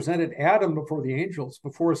presented Adam before the angels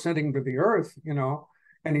before ascending to the earth,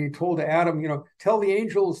 and he told Adam, tell the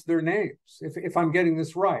angels their names. If I'm getting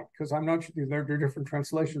this right, because I'm not sure, there are different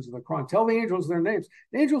translations of the Quran. Tell the angels their names.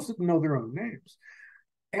 The angels didn't know their own names.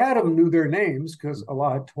 Adam knew their names because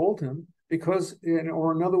Allah had told him, because,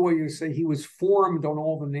 or another way you say, he was formed on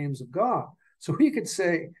all the names of God. So he could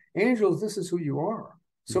say, angels, this is who you are.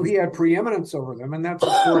 So he had preeminence over them. And that's,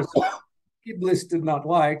 of course, Iblis did not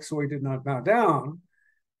like, so he did not bow down,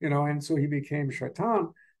 and so he became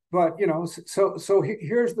Shaitan. But, so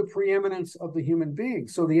here's the preeminence of the human being.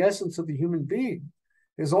 So the essence of the human being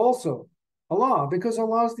is also Allah, because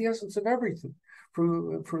Allah is the essence of everything.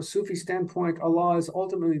 From a Sufi standpoint, Allah is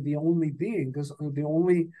ultimately the only being, because the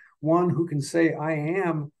only one who can say I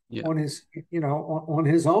am on his, on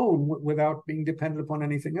his own without being dependent upon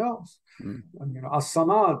anything else.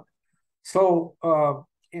 As-Samad. So,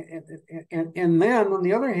 and then on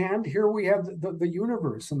the other hand, here we have the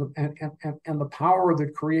universe and the power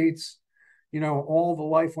that creates, all the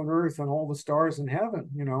life on earth and all the stars in heaven,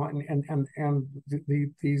 and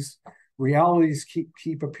these realities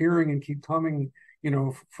keep appearing and keep coming,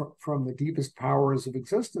 from the deepest powers of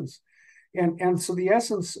existence. And so the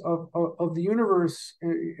essence of the universe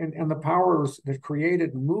and the powers that create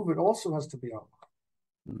it and move it also has to be Allah.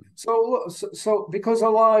 So because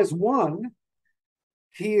Allah is one,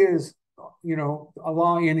 he is,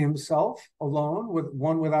 Allah in himself alone, with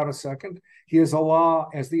one without a second. He is Allah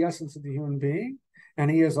as the essence of the human being,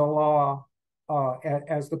 and he is Allah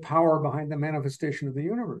as the power behind the manifestation of the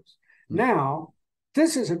universe. Now,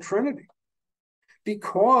 this is a trinity.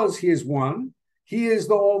 Because he is one, he is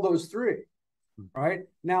all those three, right?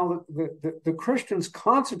 Now, the Christians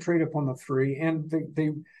concentrate upon the three, and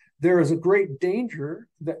there is a great danger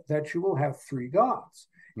that you will have three gods.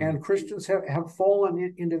 And Christians have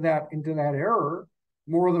fallen into that error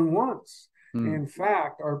more than once. In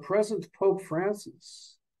fact, our present Pope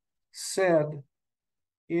Francis said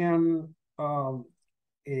in a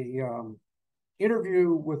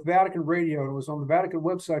interview with Vatican Radio, it was on the Vatican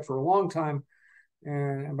website for a long time,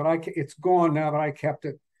 but it's gone now, but I kept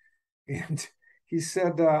it. And he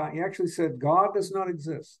said, he actually said, God does not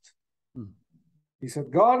exist. He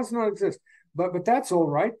said, God does not exist. But that's all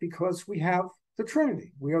right, because we have the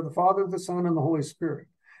Trinity. We have the Father, the Son, and the Holy Spirit.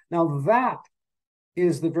 Now that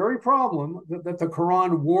is the very problem that the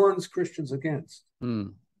Quran warns Christians against.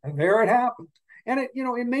 And there it happened. And it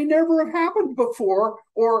may never have happened before,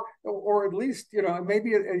 or at least,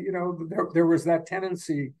 maybe, there was that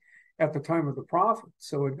tendency at the time of the Prophet,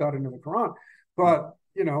 so it got into the Quran. But,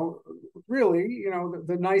 really,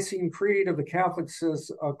 the Nicene Creed of the Catholics says,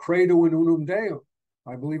 credo in unum Deum.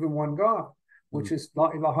 I believe in one God, which is La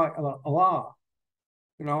ilaha illallah.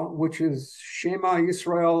 Which is Shema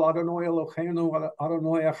Yisrael Adonai Eloheinu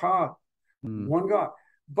Adonai Echad, one God.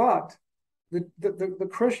 But the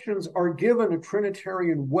Christians are given a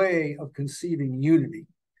Trinitarian way of conceiving unity,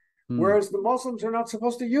 whereas the Muslims are not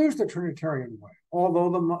supposed to use the Trinitarian way.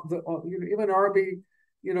 Although even Arabi,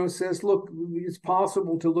 says, look, it's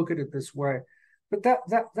possible to look at it this way, but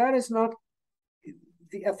that is not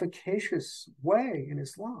the efficacious way in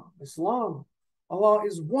Islam. Islam, Allah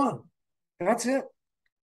is one. That's it.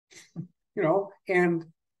 And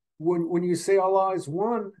when you say Allah is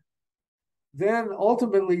one, then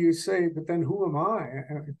ultimately you say, but then who am I?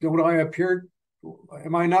 Don't I appear?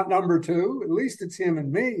 Am I not number two? At least it's him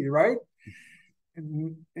and me, right?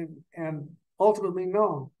 And ultimately,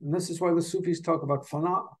 no. And this is why the Sufis talk about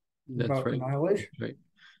fana, about annihilation. Right.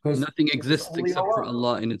 because Nothing there's exists only except for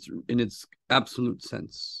Allah. Allah in its absolute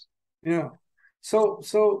sense. Yeah. So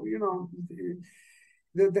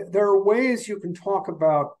there are ways you can talk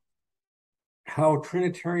about how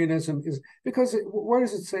Trinitarianism is, because what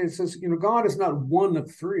does it say? It says, God is not one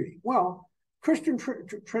of three. Well, Christian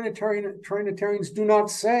Trinitarians do not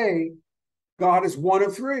say God is one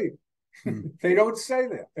of three. They don't say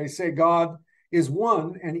that. They say God is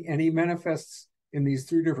one, and he manifests in these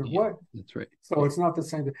three different ways. That's right. So it's not the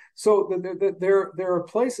same thing. So there are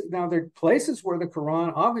places now. There are places where the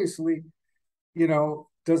Quran obviously,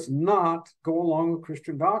 does not go along with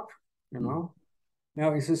Christian doctrine.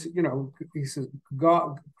 Now he says,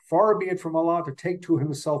 God, far be it from Allah to take to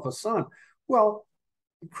himself a son. Well,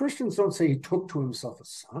 Christians don't say he took to himself a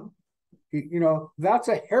son. That's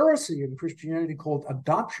a heresy in Christianity called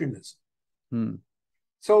adoptionism.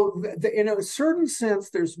 So in a certain sense,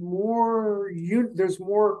 there's more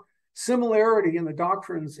similarity in the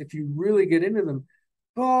doctrines if you really get into them,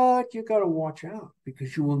 but you got to watch out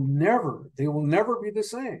because they will never be the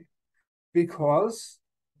same, because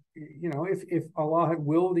if Allah had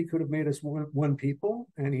willed, he could have made us one people,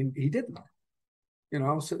 and he didn't.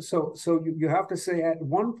 So you have to say, at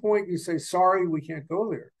one point you say, sorry, we can't go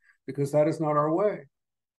there because that is not our way.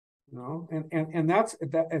 And that's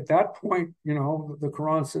at that point, the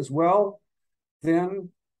Quran says, well, then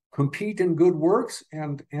compete in good works,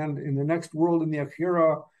 and in the next world, in the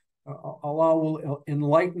Akhirah, Allah will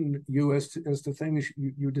enlighten you as to things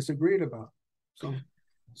you disagreed about.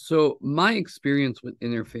 So my experience with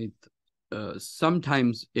interfaith,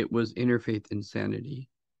 sometimes it was interfaith insanity,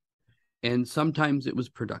 and sometimes it was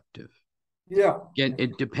productive. Yeah. Again,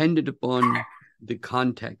 it depended upon the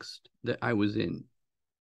context that I was in.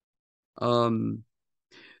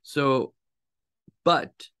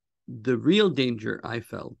 But the real danger I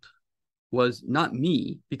felt was not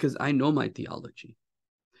me, because I know my theology.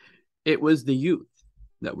 It was the youth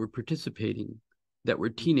that were participating, that were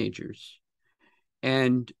teenagers,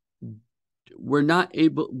 and we're not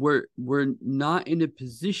in a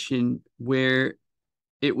position where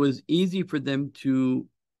it was easy for them to,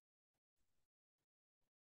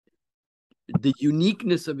 the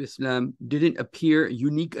uniqueness of Islam didn't appear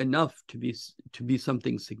unique enough to be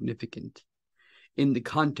something significant in the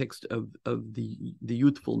context of the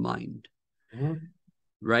youthful mind.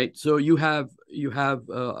 Right? So you have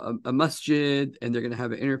a masjid, and they're going to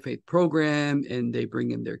have an interfaith program, and they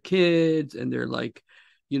bring in their kids, and they're like,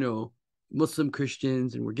 Muslim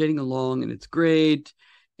Christians, and we're getting along, and it's great.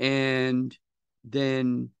 And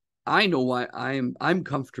then I know why I'm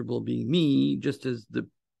comfortable being me, just as the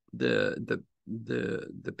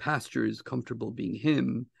pastor is comfortable being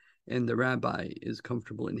him, and the rabbi is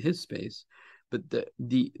comfortable in his space. But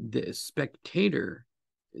the spectator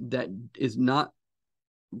that is not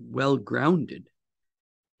well grounded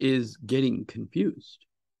is getting confused.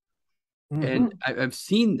 And I've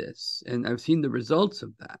seen this, and I've seen the results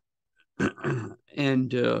of that.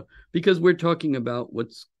 And because we're talking about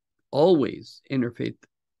what's always interfaith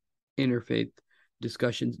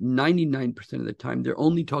discussions, 99% of the time they're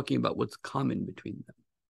only talking about what's common between them.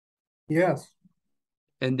 Yes.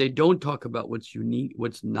 And they don't talk about what's unique,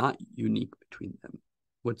 what's not unique between them,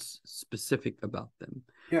 what's specific about them.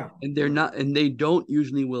 Yeah. And they don't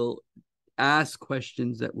usually will ask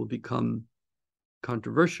questions that will become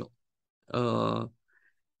controversial. So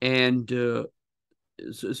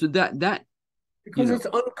that because it's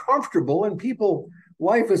uncomfortable, and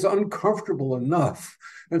life is uncomfortable enough,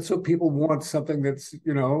 and so people want something that's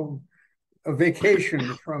a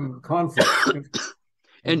vacation from conflict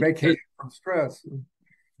and vacation from stress.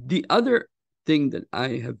 The other thing that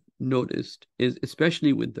I have noticed is,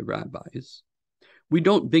 especially with the rabbis, we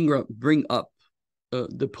don't bring up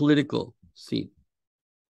the political scene,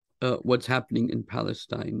 what's happening in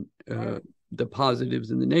Palestine, the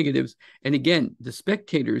positives and the negatives. And again, the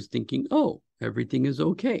spectator is thinking, oh, everything is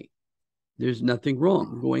okay. There's nothing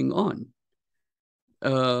wrong going on.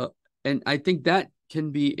 And I think that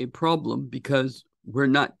can be a problem, because we're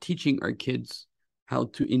not teaching our kids how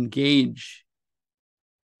to engage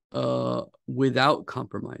without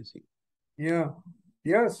compromising. Yeah.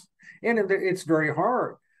 Yes. And it's very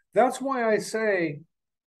hard. That's why I say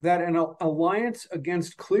that an alliance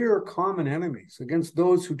against clear common enemies, against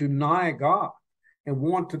those who deny God and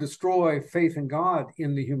want to destroy faith in God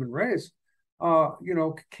in the human race,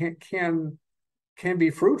 can be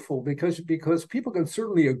fruitful, because people can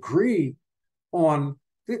certainly agree on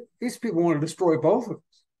these people want to destroy both of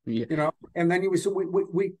us. Yeah. And then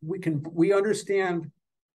we understand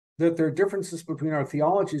that there are differences between our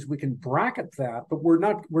theologies. We can bracket that, but we're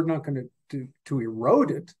not going to erode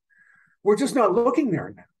it. We're just not looking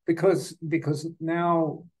there now, because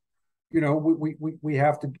now we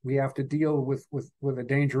have to deal with a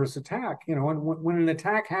dangerous attack. And when an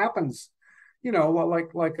attack happens,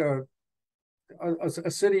 like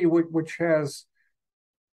a city which has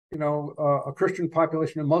a Christian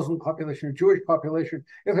population, a Muslim population, a Jewish population,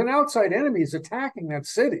 if an outside enemy is attacking that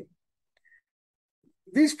city,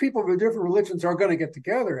 these people with different religions are going to get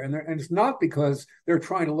together, and it's not because they're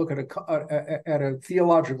trying to look at a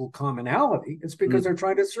theological commonality. It's because they're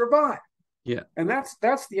trying to survive. Yeah. And that's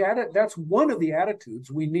one of the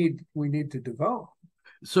attitudes we need to develop.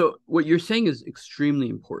 So what you're saying is extremely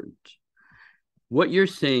important. What you're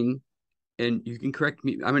saying, and you can correct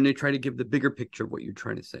me, I'm going to try to give the bigger picture of what you're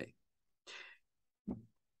trying to say.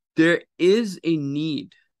 There is a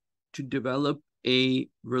need to develop a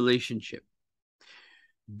relationship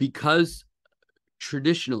because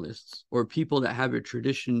traditionalists or people that have a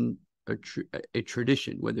tradition,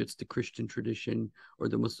 whether it's the Christian tradition or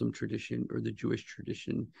the Muslim tradition or the Jewish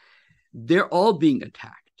tradition, they're all being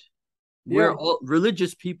attacked. We're all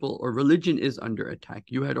religious people, or religion is under attack.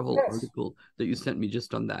 You had a whole article that you sent me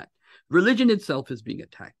just on that. Religion itself is being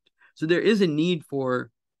attacked. So there is a need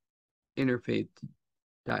for interfaith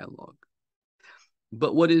dialogue.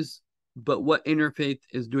 But what interfaith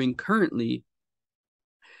is doing currently,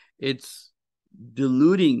 it's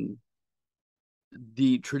diluting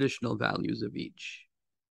the traditional values of each.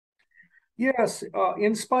 Yes,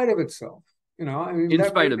 in spite of itself. In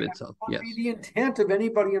spite of itself, yes. Be the intent of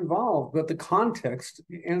anybody involved, but the context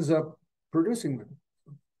ends up producing them.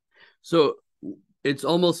 So it's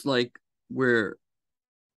almost like we're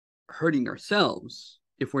hurting ourselves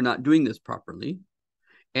if we're not doing this properly.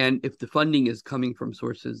 And if the funding is coming from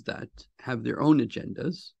sources that have their own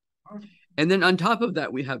agendas. And then on top of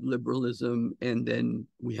that, we have liberalism, and then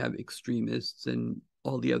we have extremists and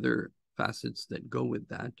all the other facets that go with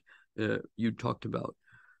that. You talked about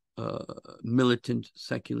militant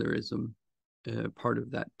secularism, part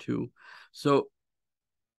of that too. So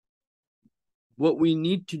what we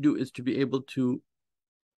need to do is to be able to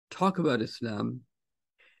talk about Islam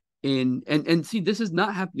and see, this is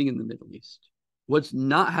not happening in the Middle East. What's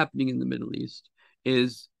not happening in the Middle East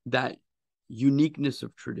is that uniqueness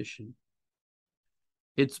of tradition.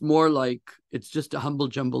 It's more like it's just a humble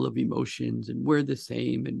jumble of emotions, and we're the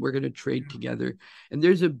same, and we're going to trade together. And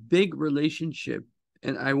there's a big relationship,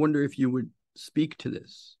 and I wonder if you would speak to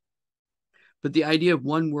this. But the idea of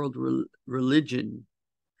one world religion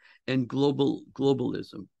and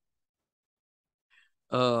globalism.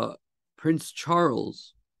 Prince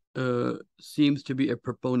Charles seems to be a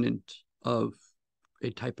proponent of a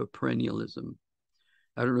type of perennialism.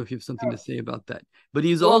 I don't know if you have something to say about that, but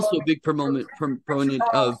he's also a big proponent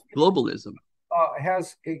of globalism.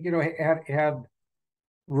 Has had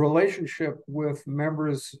relationship with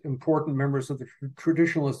important members of the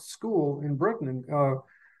traditionalist school in Britain,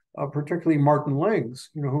 particularly Martin Lings,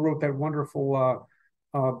 who wrote that wonderful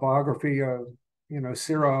biography,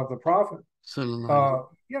 Sirah of the Prophet.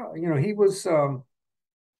 He was,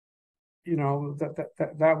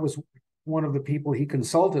 that was one of the people he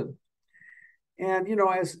consulted. And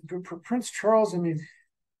as Prince Charles,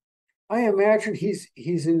 I imagine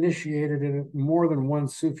he's initiated in more than one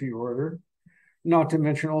Sufi order, not to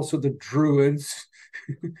mention also the Druids.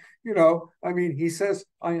 He says,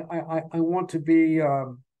 I want to be,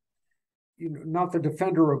 not the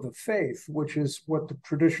defender of the faith, which is what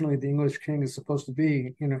traditionally the English king is supposed to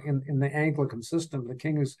be. In the Anglican system, the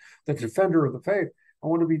king is the defender of the faith. I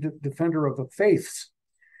want to be the defender of the faiths.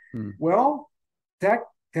 Well, that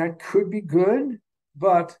could be good,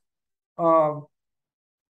 but I'm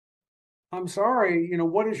sorry,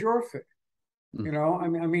 what is your faith?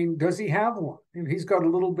 Does he have one? He's got a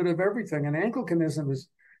little bit of everything. And Anglicanism is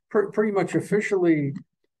pretty much officially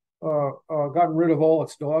gotten rid of all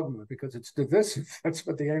its dogma because it's divisive. That's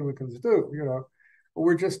what the Anglicans do.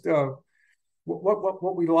 We're just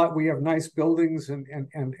what we like. We have nice buildings and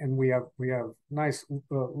we have nice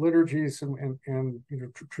liturgies and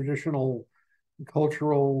traditional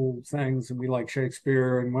cultural things, and we like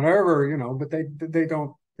Shakespeare and whatever, but they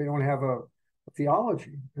don't have a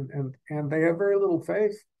theology, and they have very little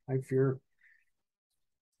faith, I fear.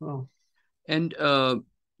 Well, and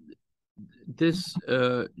this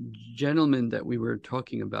gentleman that we were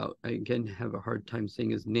talking about, I again have a hard time saying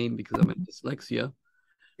his name because I'm a dyslexia.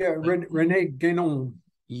 Yeah, René Guénon.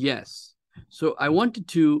 Yes. So I wanted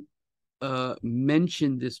to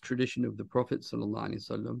mention this tradition of the Prophet sallallahu alaihi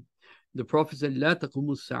wasallam. The Prophet said, "La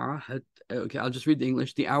taqumu as-sa'ah." Okay, I'll just read the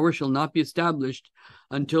English. The hour shall not be established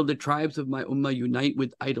until the tribes of my ummah unite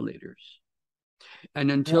with idolaters,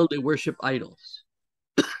 and until they worship idols.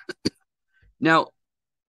 Now,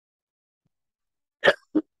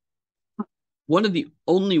 one of the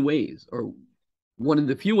only ways, or one of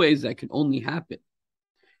the few ways that can only happen,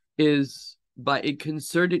 is by a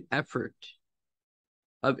concerted effort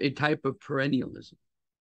of a type of perennialism.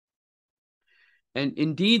 And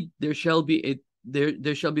indeed, there shall be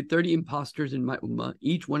 30 impostors in my ummah,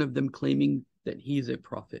 each one of them claiming that he is a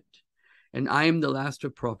prophet. And I am the last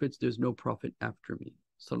of prophets. There's no prophet after me.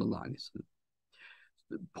 Sallallahu Alaihi Wasallam.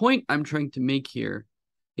 The point I'm trying to make here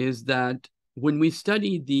is that when we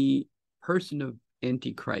study the person of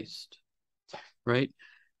Antichrist, right?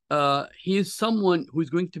 He is someone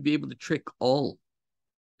who's going to be able to trick all.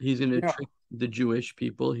 He's going to trick the Jewish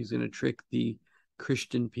people. He's going to trick the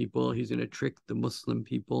Christian people. He's going to trick the Muslim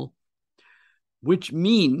people, which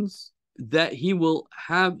means that he will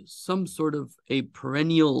have some sort of a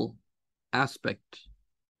perennial aspect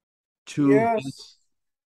to his.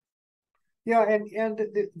 Yeah, and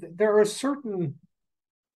there are certain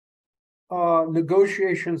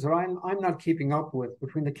negotiations that I'm not keeping up with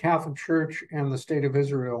between the Catholic Church and the State of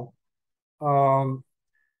Israel,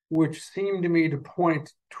 which seem to me to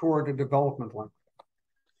point toward a development like that.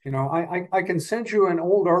 You know, I can send you an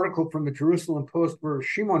old article from the Jerusalem Post where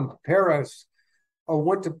Shimon Peres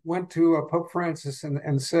went to Pope Francis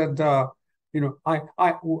and said, you know,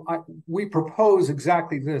 we propose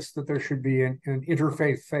exactly this, that there should be an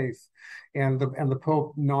interfaith faith, and the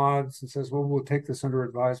Pope nods and says, well, we'll take this under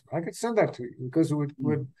advisement. I could send that to you because it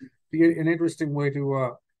would be an interesting way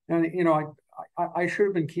to, and you know, I should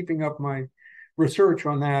have been keeping up my research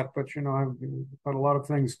on that, but you know, I've got a lot of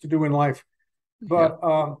things to do in life. But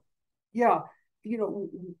yeah, you know,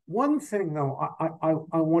 one thing though I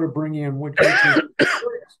want to bring in, which is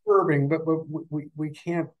very disturbing, but we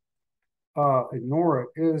can't ignore it,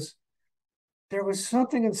 is there was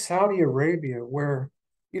something in Saudi Arabia where,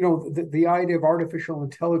 you know, the idea of artificial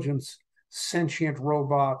intelligence, sentient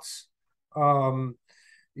robots,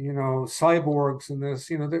 you know, cyborgs, and this,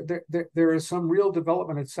 you know, there is some real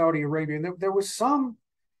development in Saudi Arabia, and there was some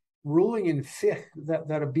ruling in fiqh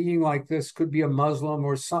that a being like this could be a Muslim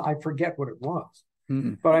or some, I forget what it was.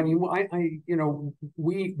 Mm-hmm. But I mean, I you know,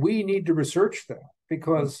 we need to research that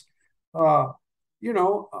because, you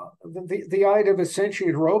know, the idea of a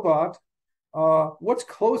sentient robot, what's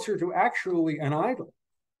closer to actually an idol?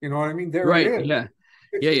 You know what I mean? There it is. Yeah.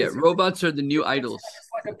 Yeah. Robots are the new idols. It's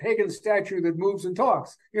like a pagan statue that moves and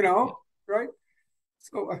talks, you know, right?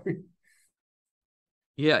 So, I mean,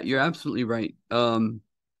 yeah, you're absolutely right.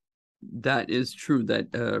 That is true, that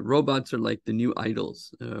robots are like the new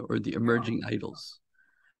idols, or the emerging idols.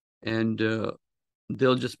 And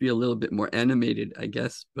they'll just be a little bit more animated, I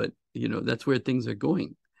guess. But, you know, that's where things are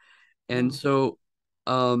going. And so,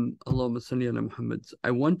 Allahumma salli ala Muhammad. I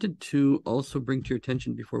wanted to also bring to your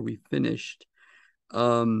attention before we finished.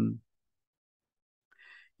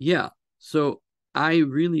 Yeah, so I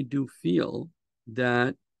really do feel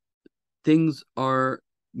that things are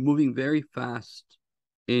moving very fast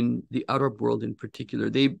in the Arab world in particular.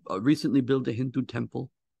 They recently built a Hindu temple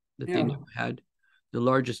that they never had, the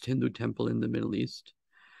largest Hindu temple in the Middle East.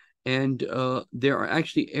 And there are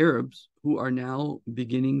actually Arabs who are now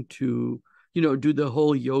beginning to, you know, do the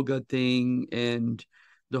whole yoga thing and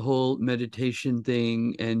the whole meditation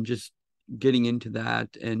thing and just getting into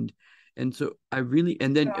that. And so I really,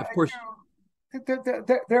 and then of course,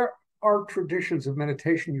 there are traditions of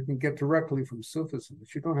meditation you can get directly from Sufism,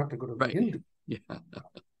 but you don't have to go to the Hindu.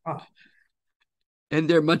 Yeah. And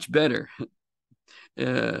they're much better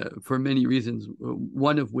for many reasons.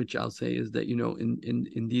 One of which I'll say is that, you know,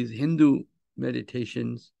 in these Hindu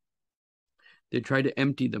meditations, they try to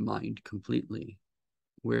empty the mind completely,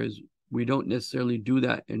 whereas we don't necessarily do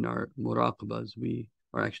that in our muraqabas. We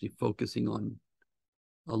are actually focusing on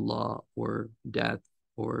Allah or death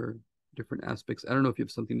or different aspects. I don't know if you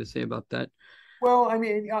have something to say about that. Well, I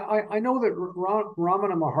mean, I know that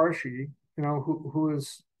Ramana Maharshi, you know, who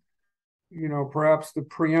is, you know, perhaps the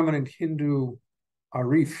preeminent Hindu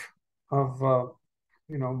arif of,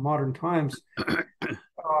 you know, modern times,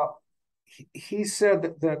 he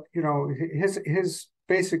said that, you know, his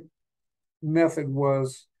basic method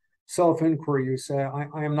was self-inquiry. You say,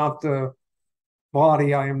 I am not the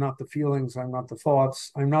body, I am not the feelings, I'm not the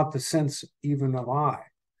thoughts, I'm not the sense even of I,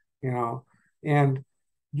 you know, and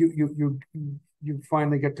you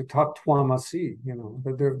finally get to Tattva Masi, you know,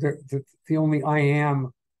 the only I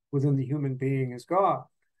am within the human being is God,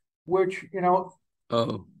 which, you know,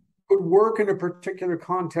 could work in a particular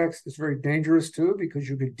context. Is very dangerous too, because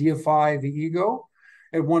you could deify the ego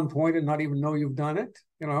at one point and not even know you've done it,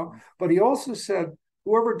 you know. But he also said,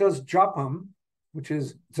 whoever does japam, which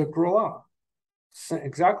is zikrullah,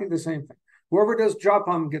 exactly the same thing. Whoever does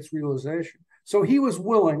japam gets realization. So he was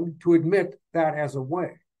willing to admit that as a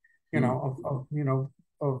way.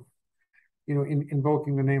 Mm.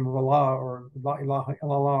 invoking the name of Allah or La ilaha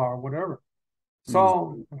illallah or whatever. Mm.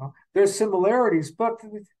 So there's similarities, but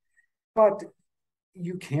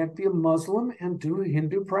you can't be a Muslim and do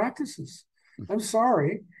Hindu practices. I'm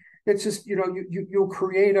sorry. It's just you'll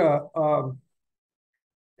create an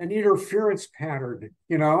interference pattern.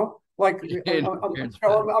 Like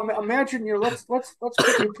imagine let's put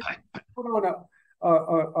on a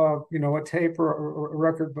tape or a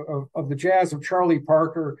record of the jazz of Charlie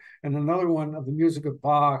Parker and another one of the music of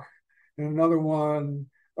Bach and another one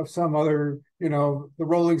of some other, the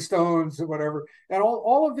Rolling Stones or whatever. And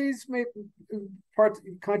all of these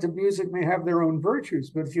kinds of music may have their own virtues,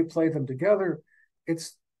 but if you play them together,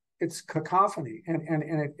 it's cacophony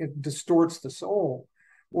and it distorts the soul.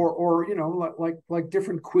 Or like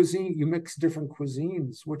different cuisine, you mix different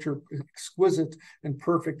cuisines, which are exquisite and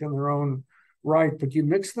perfect in their own right, but you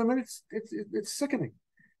mix them and it's sickening.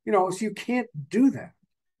 So you can't do that.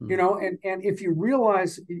 And if you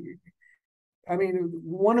realize, I mean,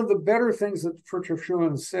 one of the better things that Fritjof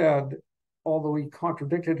Schuon said, although he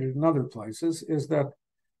contradicted it in other places, is that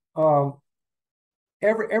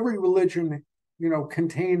every religion,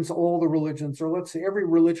 contains all the religions, or let's say every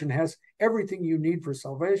religion has everything you need for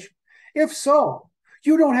salvation. If so,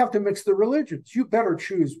 you don't have to mix the religions. You better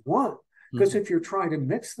choose one, because if you're trying to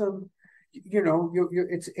mix them,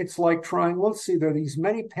 it's like trying. Let's see, there are these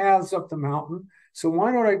many paths up the mountain. So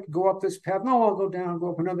why don't I go up this path? No, I'll go down, go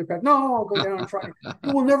up another path. No, I'll go down and try.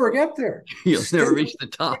 You will never get there. You'll never reach the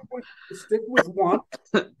top. Stick with one,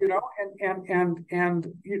 and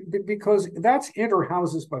because that's enter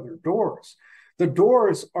houses by their doors. The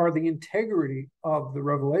doors are the integrity of the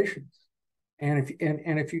revelations, and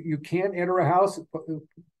if you can't enter a house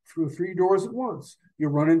through 3 doors at once, you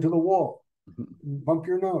run into the wall, bump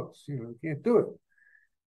your nose. You can't do it.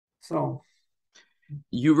 So,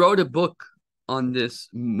 you wrote a book on this,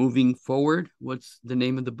 moving forward. What's the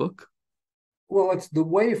name of the book? Well, it's The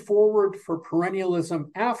Way Forward for Perennialism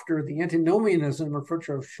After the Antinomianism of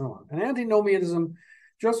Fritjof Schuon. And antinomianism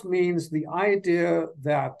just means the idea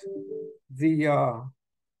that the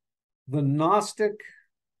Gnostic,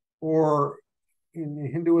 or in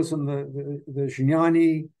Hinduism the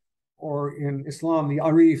Jnani, or in Islam the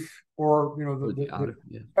Arif, or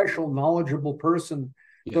the special knowledgeable person,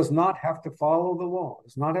 does not have to follow the law,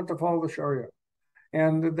 does not have to follow the Sharia.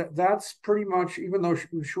 And that's pretty much, even though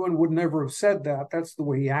Schuon would never have said that, that's the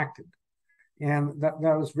way he acted. And that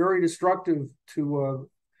was very destructive to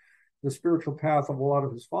the spiritual path of a lot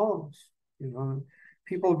of his followers.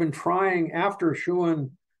 People have been trying after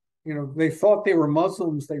Schuon, they thought they were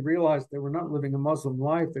Muslims. They realized they were not living a Muslim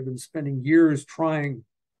life. They've been spending years trying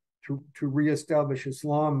to reestablish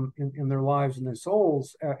Islam in their lives and their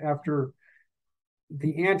souls after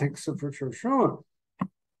the antics of Fritjof Schuon.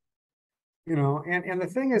 And the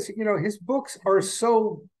thing is, his books are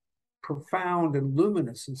so profound and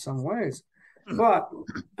luminous in some ways, but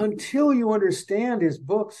until you understand his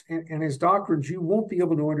books and his doctrines, you won't be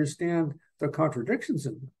able to understand the contradictions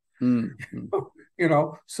in them.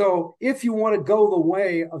 So if you want to go the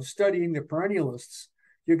way of studying the perennialists,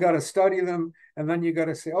 you got to study them, and then you got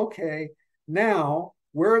to say, okay, now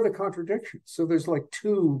where are the contradictions? So there's like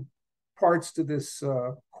 2 parts to this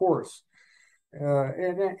course.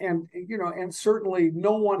 And certainly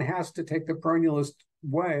no one has to take the perennialist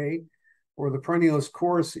way or the perennialist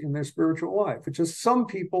course in their spiritual life. It's just some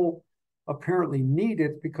people apparently need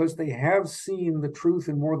it because they have seen the truth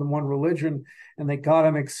in more than one religion, and they got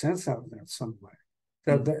to make sense out of that some way.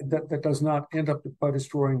 That does not end up by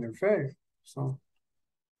destroying their faith. So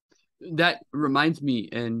that reminds me,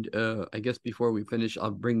 and I guess before we finish,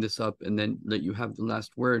 I'll bring this up and then let you have the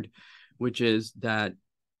last word, which is that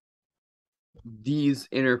these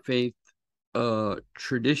interfaith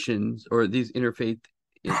traditions, or these interfaith,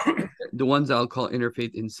 the ones I'll call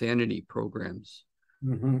interfaith insanity programs,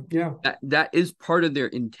 that is part of their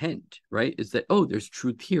intent, right? Is that, oh, there's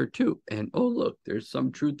truth here too, and oh, look, there's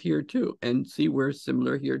some truth here too, and see, we're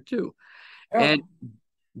similar here too. And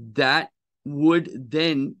that would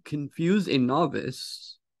then confuse a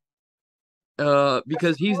novice,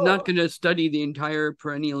 because he's not going to study the entire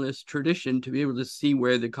perennialist tradition to be able to see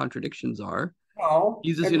where the contradictions are.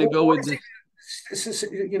 He's just going to go with this.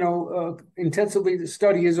 Intensively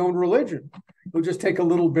study his own religion. He'll just take a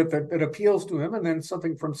little bit that appeals to him, and then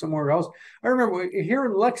something from somewhere else. I remember here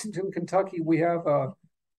in Lexington, Kentucky, we have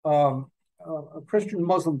a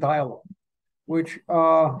Christian-Muslim dialogue, which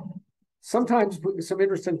sometimes some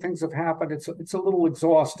interesting things have happened. It's a little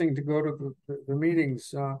exhausting to go to the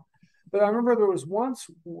meetings. But I remember there was once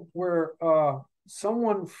where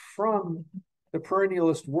someone from the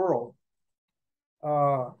perennialist world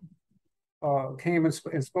came and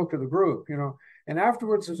spoke to the group, and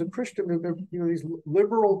afterwards, as a Christian, these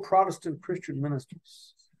liberal Protestant Christian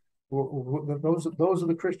ministers. Those are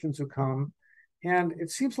the Christians who come, and it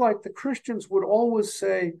seems like the Christians would always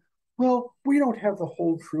say, "Well, we don't have the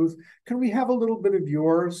whole truth. Can we have a little bit of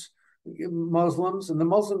yours, Muslims?" And the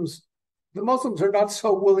Muslims are not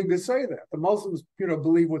so willing to say that. The Muslims,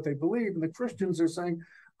 believe what they believe, and the Christians are saying,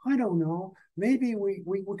 "I don't know. Maybe we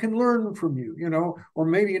can learn from you, or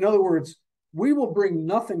maybe, in other words, we will bring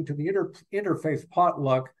nothing to the interfaith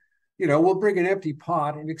potluck. We'll bring an empty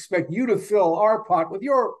pot and expect you to fill our pot with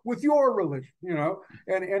your religion,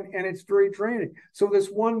 and it's very draining." So this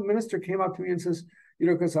one minister came up to me and says,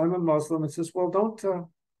 because I'm a Muslim, and says, "Well, don't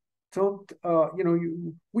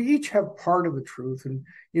we each have part of the truth, and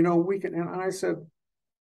we can." And I said,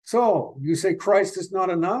 "So you say Christ is not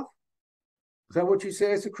enough? Is that what you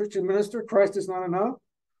say as a Christian minister? Christ is not enough?"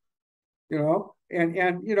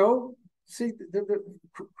 See, the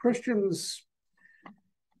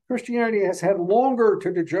Christianity has had longer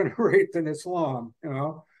to degenerate than Islam,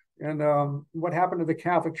 and what happened to the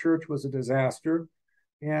Catholic Church was a disaster,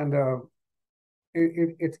 and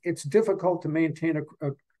it's difficult to maintain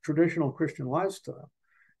a traditional Christian lifestyle.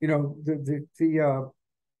 The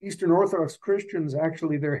Eastern Orthodox Christians,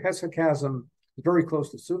 actually, their hesychasm is very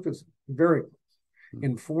close to Sufism, very close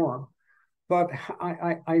in form. But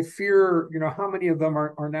I fear, how many of them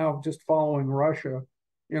are now just following Russia,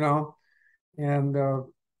 and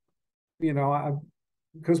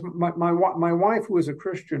because my wife, who is a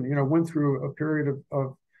Christian, went through a period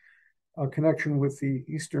of a connection with the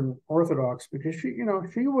Eastern Orthodox, because she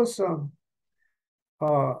was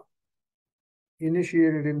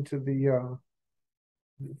initiated into the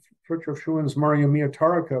Church of Schuen's Mariamia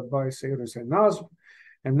Taraka by Sayyid Hussein Nazm.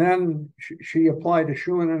 And then she applied to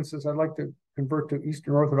Schuen and says, "I'd like to convert to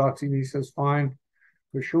Eastern Orthodoxy." And he says, "Fine,"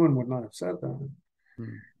 because Schuen would not have said that.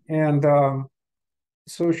 And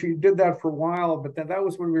so she did that for a while, but then that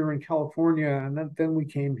was when we were in California. And then we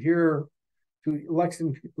came here to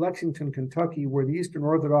Lexington, Kentucky, where the Eastern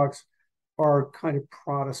Orthodox are kind of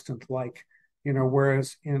Protestant-like,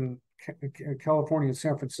 whereas in California and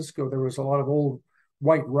San Francisco, there was a lot of old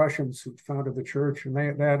white Russians who founded the church, and they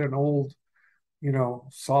had an old,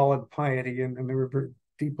 solid piety, and they were very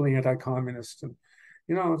deeply anti-communist, and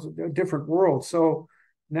it's a different world. So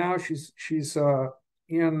now she's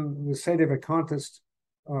in the Sedevacantist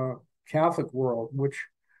Catholic world, which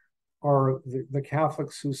are the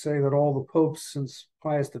Catholics who say that all the popes since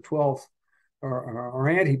Pius XII are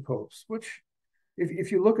anti-popes, which,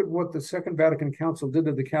 if you look at what the Second Vatican Council did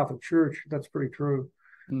to the Catholic Church, that's pretty true.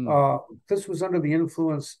 This was under the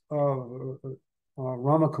influence of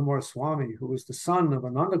Rama Kumara Swami, who was the son of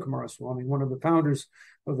Ananda Kumara Swami, one of the founders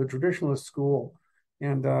of the traditionalist school.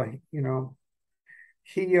 And,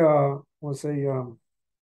 he was a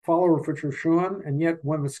follower of Richard Schuen, and yet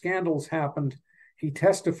when the scandals happened, he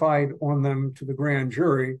testified on them to the grand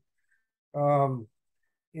jury. And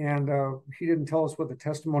he didn't tell us what the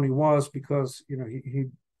testimony was because, he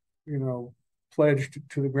pledged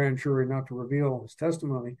to the grand jury not to reveal his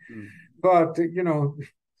testimony. But,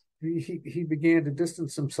 he began to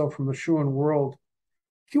distance himself from the Schuen world.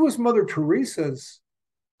 He was Mother Teresa's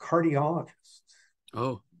cardiologist.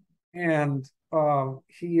 Oh. And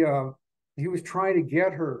he was trying to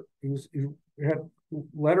get her. He had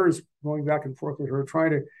letters going back and forth with her,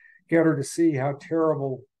 trying to get her to see how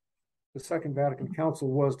terrible the Second Vatican Council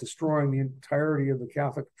was, destroying the entirety of the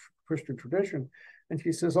Catholic Christian tradition. And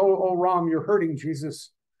she says, "Oh, Ram, you're hurting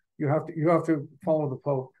Jesus. You have to follow the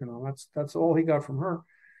Pope." That's all he got from her.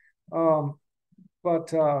 But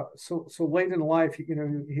so late in life,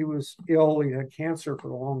 he was ill. He had cancer for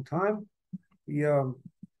a long time.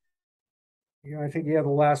 I think he had the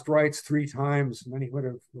last rites 3 times, and then he went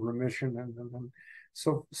into remission, and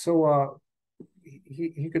so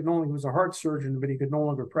he could no longer. He was a heart surgeon, but he could no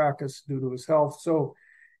longer practice due to his health. So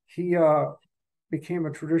he became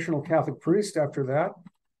a traditional Catholic priest after that,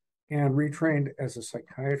 and retrained as a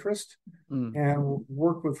psychiatrist, and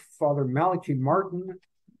worked with Father Malachi Martin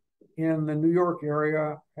in the New York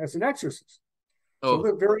area as an exorcist. So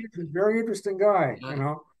a very interesting guy,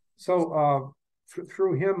 So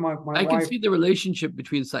through him, my I wife can see the relationship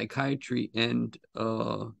between psychiatry and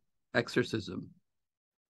exorcism.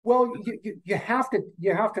 Well, you have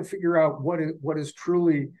to figure out what is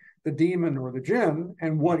truly the demon or the jinn,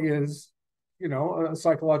 and what is a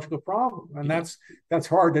psychological problem, and that's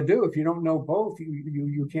hard to do if you don't know both.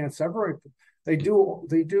 You can't separate them. They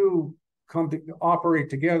do come to operate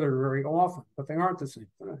together very often, but they aren't the same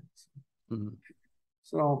thing.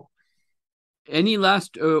 So, any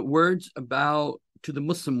last words about to the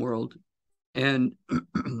Muslim world and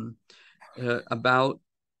about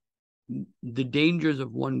the dangers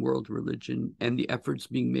of one world religion and the efforts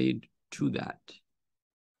being made to that.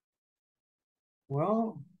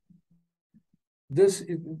 Well, this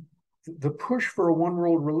the push for a one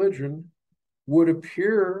world religion would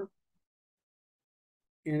appear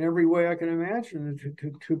in every way I can imagine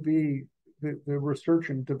to be the research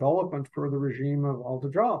and development for the regime of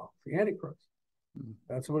Al-Dajjal, the Antichrist.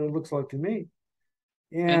 That's what it looks like to me.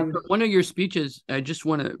 And And one of your speeches, I just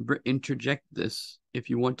want to interject this, if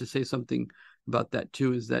you want to say something about that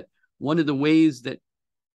too, is that one of the ways that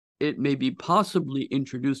it may be possibly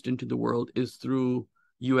introduced into the world is through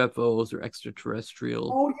UFOs or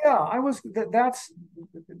extraterrestrial. oh yeah,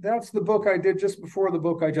 that's the book I did just before the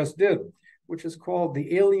book I just did, which is called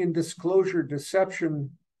The Alien Disclosure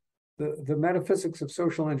Deception, the Metaphysics of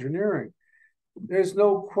Social Engineering. There's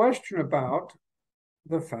no question about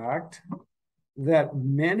the fact that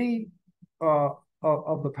many of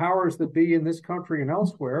the powers that be in this country and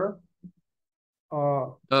elsewhere,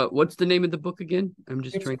 What's the name of the book again? I'm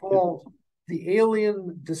just it's trying to. called The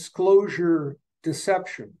Alien Disclosure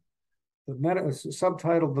Deception,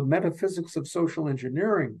 subtitled The Metaphysics of Social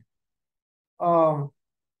Engineering. Uh,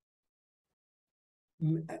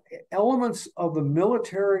 Elements of the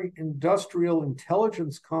military industrial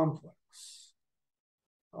intelligence complex,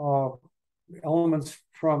 uh, elements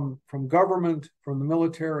from government, from the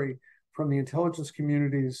military, from the intelligence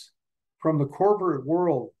communities, from the corporate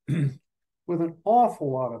world, with an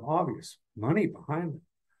awful lot of obvious money behind them,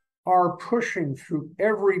 are pushing through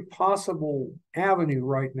every possible avenue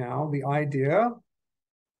right now the idea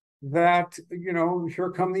that,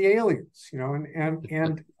 here come the aliens,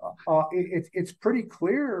 it's pretty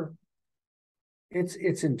clear.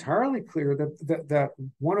 It's entirely clear that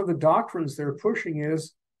one of the doctrines they're pushing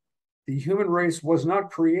is the human race was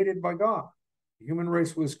not created by God. The human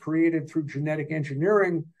race was created through genetic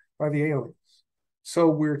engineering by the aliens. So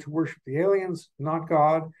we're to worship the aliens, not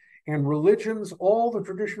God. And religions, all the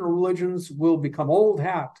traditional religions, will become old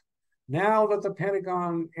hat now that the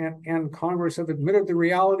Pentagon and Congress have admitted the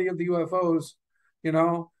reality of the UFOs.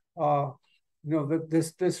 That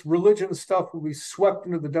this religion stuff will be swept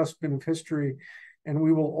into the dustbin of history, and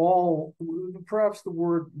we will all, perhaps the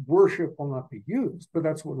word worship will not be used, but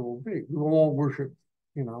that's what it will be. We will all worship,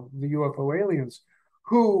 the UFO aliens,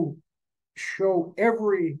 who show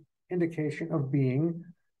every indication of being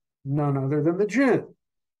none other than the jinn.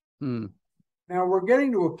 Hmm. Now we're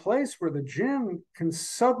getting to a place where the jinn can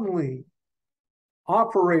suddenly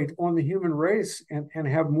operate on the human race and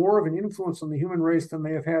have more of an influence on the human race than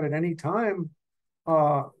they have had at any time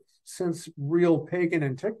since real pagan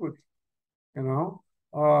antiquity.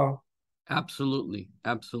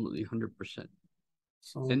 Absolutely, 100%.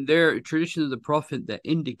 So And there are traditions of the Prophet that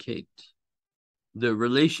indicate the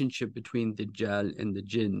relationship between the Dajjal and the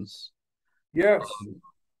jinns. yes,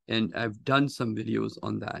 And I've done some videos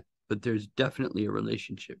on that, but there's definitely a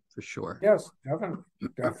relationship for sure. yes,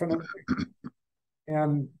 definitely.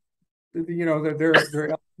 And there are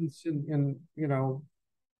elements in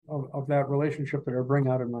of that relationship that I bring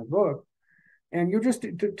out in my book. And you just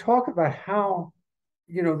to talk about how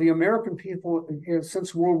the American people,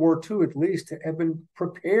 since World War II at least, have been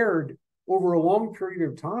prepared over a long period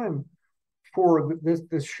of time for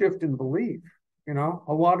this shift in belief.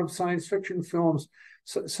 A lot of science fiction films,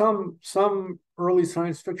 some early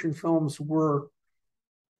science fiction films were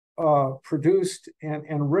produced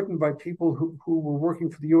and written by people who were working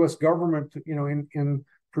for the U.S. government, in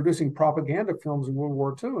producing propaganda films in World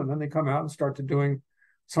War II, and then they come out and start to doing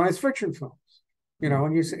science fiction films,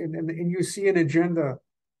 and you see an agenda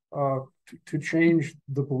to change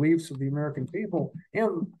the beliefs of the American people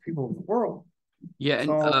and people of the world. Yeah, and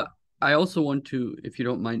So, I also want to, if you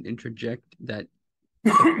don't mind, interject that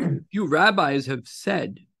a few rabbis have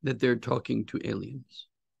said that they're talking to aliens.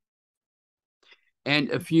 And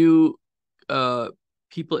a few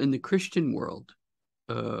people in the Christian world,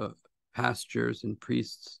 pastors and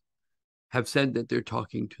priests, have said that they're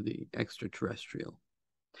talking to the extraterrestrial.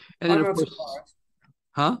 And then, I'm of not course, surprised.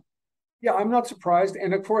 huh? Yeah, I'm not surprised.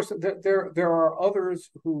 And of course, there are others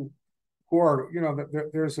who are,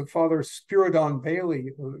 there's a Father Spiridon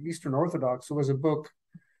Bailey, Eastern Orthodox, who has a book,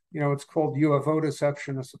 it's called UFO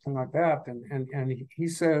Deception or something like that. And he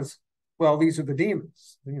says, well, these are the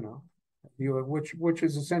demons, which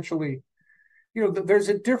is essentially, there's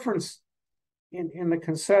a difference in the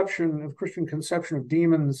conception of Christian conception of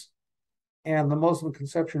demons and the Muslim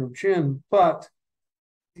conception of jinn, but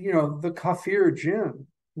the kafir jinn,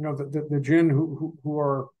 the jinn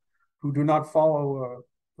who do not follow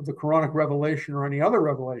the Quranic revelation or any other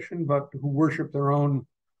revelation, but who worship their own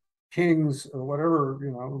kings or whatever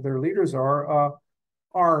their leaders are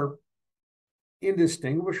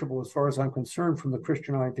indistinguishable, as far as I'm concerned, from the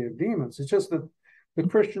Christian idea of demons. It's just that the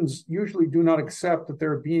Christians usually do not accept that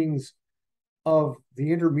there are beings of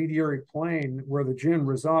the intermediary plane where the jinn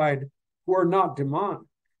reside who are not demonic.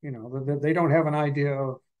 That they don't have an idea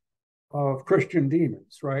of Christian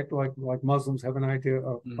demons, right? Like Muslims have an idea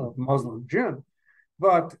of Muslim jinn.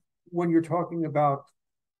 But when you're talking about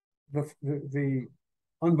the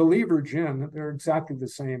unbeliever jinn, they're exactly the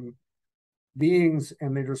same beings,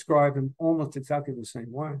 and they're described in almost exactly the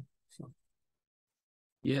same way. So.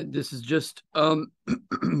 Yeah, this is just this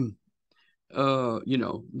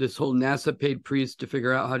whole NASA paid priest to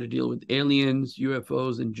figure out how to deal with aliens,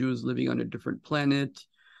 UFOs, and Jews living on a different planet.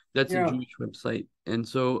 That's a Jewish website. And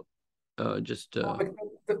so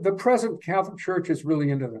the present Catholic Church is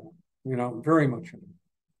really into that, very much into it.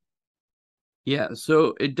 Yeah,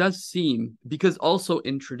 so it does seem, because also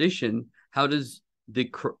in tradition, how does the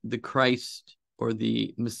Christ or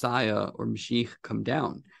the Messiah or Mashiach come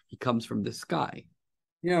down? He comes from the sky.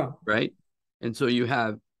 Yeah. Right? And so you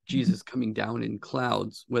have Jesus coming down in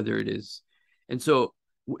clouds, whether it is. And so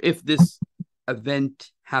if this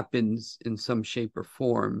event happens in some shape or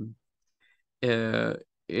form,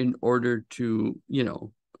 in order to,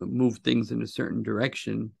 move things in a certain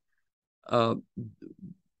direction,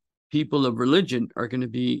 people of religion are going to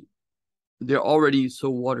be, they're already so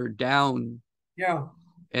watered down. Yeah.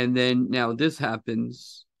 And then now this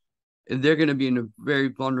happens, and they're going to be in a very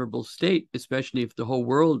vulnerable state, especially if the whole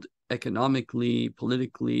world economically,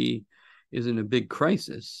 politically is in a big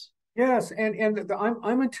crisis. Yes, and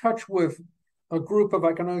I'm in touch with a group of,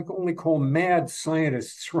 I can only call mad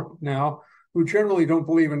scientists right now, who generally don't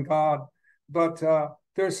believe in God, but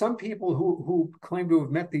there are some people who claim to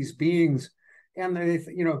have met these beings, and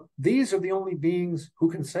these are the only beings who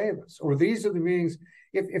can save us, or these are the beings,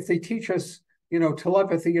 if they teach us,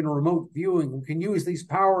 telepathy and remote viewing, we can use these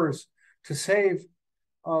powers to save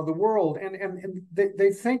the world, and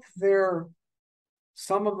they think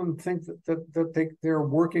some of them think that they're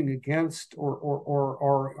working against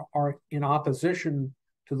or are in opposition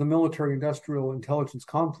to the military-industrial intelligence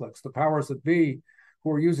complex, the powers that be,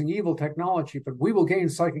 who are using evil technology, but we will gain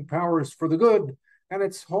psychic powers for the good, and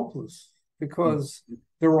it's hopeless because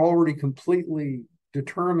they're already completely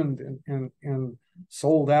determined and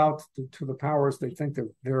sold out to the powers they think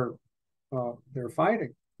they're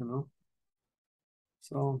fighting.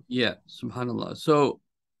 So yeah, subhanallah. So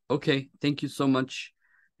okay, thank you so much.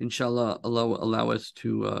 Inshallah, Allah will allow us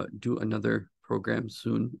to do another program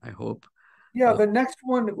soon, I hope. Yeah, the next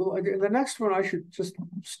one, I should just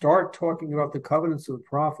start talking about the covenants of the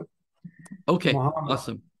Prophet. Okay, Muhammad,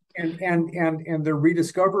 awesome. And the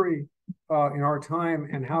rediscovery in our time,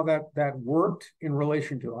 and how that worked in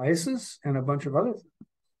relation to ISIS and a bunch of other things.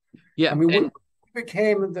 Yeah, I mean, we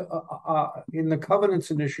became in the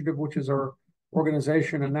Covenants Initiative, which is our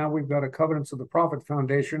organization, and now we've got a Covenants of the Prophet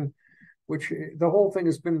Foundation, which the whole thing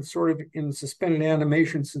has been sort of in suspended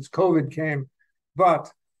animation since COVID came.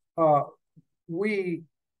 But we,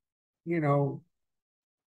 even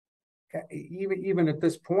at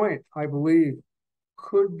this point, I believe,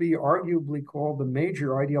 could be arguably called the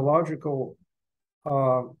major ideological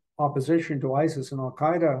opposition to ISIS and Al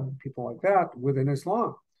Qaeda, people like that, within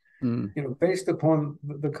Islam. Based upon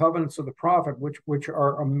the covenants of the Prophet, which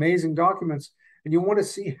are amazing documents, and you want to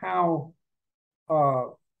see how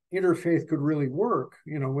interfaith could really work,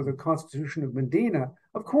 with the Constitution of Medina.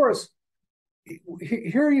 Of course,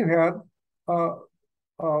 here you had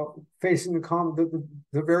facing the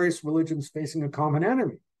various religions facing a common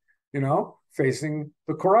enemy, facing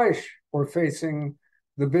the Quraysh or facing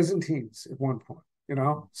the Byzantines at one point,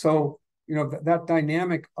 So, that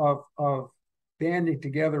dynamic of banding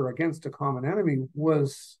together against a common enemy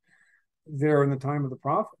was there in the time of the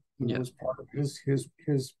Prophet. It was part of his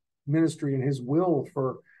ministry and his will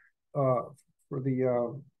for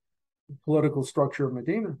the political structure of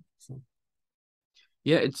Medina. So.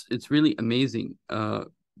 Yeah, it's really amazing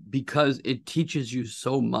because it teaches you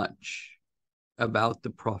so much about the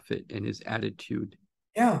Prophet and his attitude.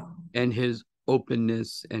 Yeah. And his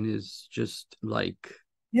openness and his just like.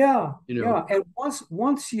 Yeah. And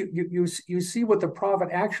once you see what the Prophet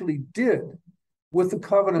actually did with the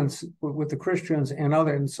covenants with the Christians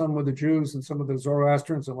and some with the Jews and some of the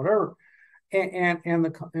Zoroastrians and whatever, and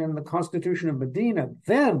the Constitution of Medina,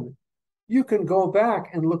 then you can go back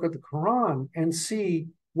and look at the Quran and see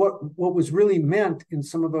what was really meant in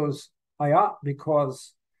some of those ayat,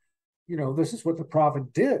 because this is what the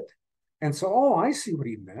Prophet did. And so, I see what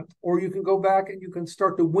he meant. Or you can go back and you can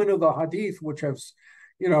start to winnow the hadith, which has,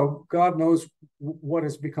 God knows what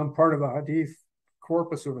has become part of the hadith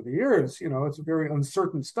corpus over the years. It's very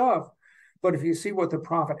uncertain stuff. But if you see what the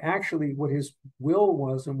prophet actually, what his will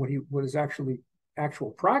was, and what his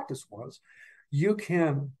actual practice was, you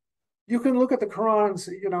can look at the Quran and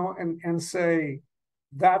say, and say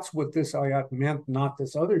that's what this ayat meant, not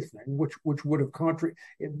this other thing, which would have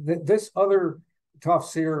this other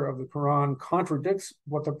tafsir of the Quran contradicts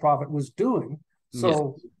what the prophet was doing. Yeah.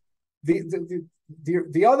 So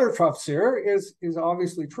the other tafsir is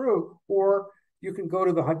obviously true. Or you can go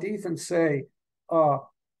to the hadith and say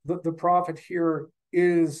the prophet here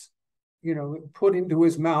is, put into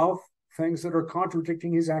his mouth things that are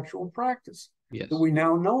contradicting his actual practice Yes. that we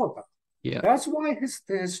now know about. Yeah. That's why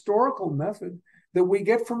the historical method that we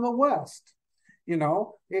get from the West,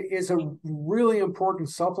 it is a really important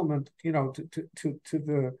supplement, to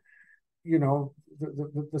the,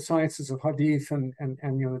 the sciences of hadith and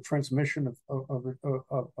the transmission of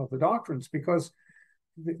the doctrines, because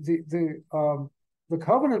the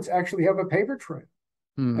covenants actually have a paper trail.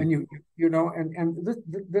 And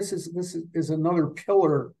this is another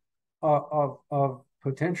pillar of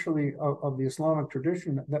potentially of the Islamic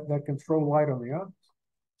tradition that can throw light on the others.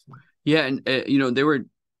 Yeah, and there were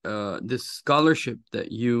this scholarship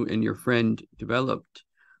that you and your friend developed.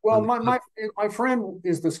 Well, my friend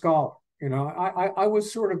is the scholar. I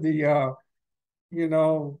was sort of the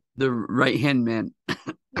the right hand man.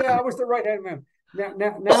 Yeah, I was the right hand man.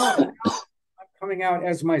 Now I'm coming out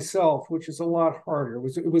as myself, which is a lot harder.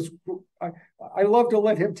 I love to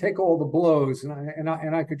let him take all the blows, and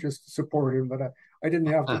I could just support him, but I didn't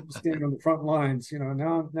have to stand on the front lines.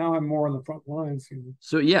 Now I'm more on the front lines.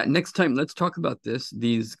 So yeah, next time let's talk about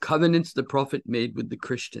these covenants the prophet made with the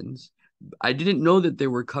Christians. I didn't know that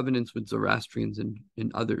there were covenants with Zoroastrians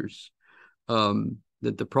and others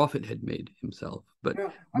that the prophet had made himself. But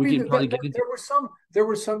yeah. we can probably get into. There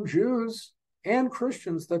were some Jews and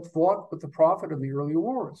Christians that fought with the prophet in the early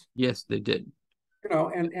wars. Yes, they did.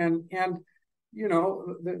 And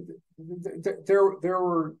there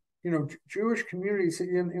were Jewish communities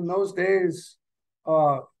in those days.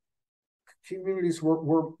 Communities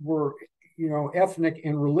were ethnic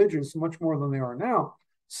and religious much more than they are now.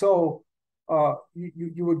 So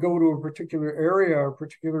you would go to a particular area, a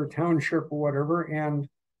particular township or whatever, and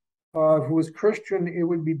if it was Christian, it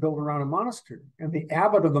would be built around a monastery, and the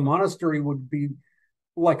abbot of the monastery would be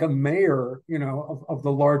like a mayor, of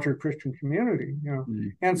the larger Christian community. Mm-hmm.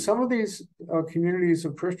 And some of these communities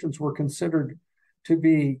of Christians were considered to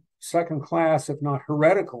be second class, if not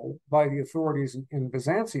heretical, by the authorities in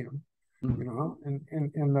Byzantium,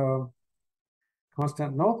 in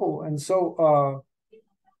Constantinople, and so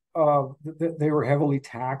they were heavily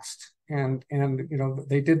taxed, and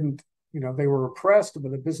they didn't. They were oppressed by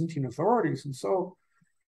the Byzantine authorities, and so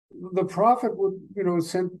the prophet would,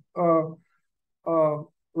 send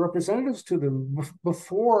representatives to them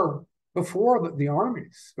before the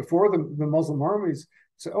armies, before the Muslim armies.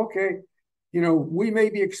 Say, okay, we may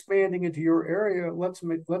be expanding into your area. Let's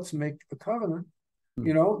make a covenant,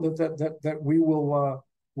 that we will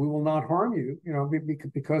not harm you,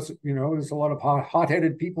 because there's a lot of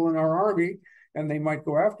hot-headed people in our army, and they might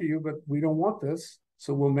go after you, but we don't want this,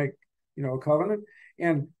 so we'll make a covenant.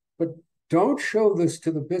 But don't show this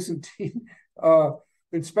to the Byzantine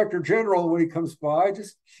inspector general when he comes by.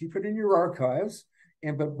 Just keep it in your archives,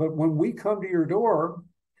 but when we come to your door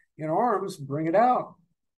in arms, bring it out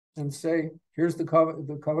and say, here's the covenant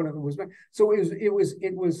that was made. So it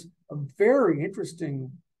was a very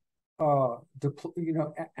interesting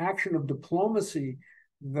action of diplomacy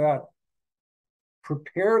that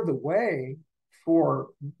prepared the way for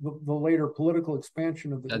the later political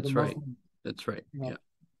expansion of the Muslim. That's right.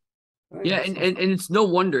 Yeah, and it's no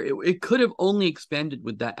wonder it could have only expanded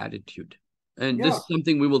with that attitude, and this is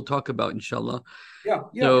something we will talk about, inshallah.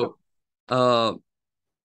 So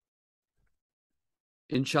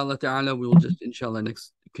inshallah ta'ala, we will just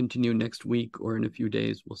continue next week or in a few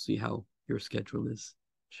days. We'll see how your schedule is.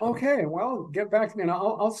 Inshallah. Okay, well, get back to me, and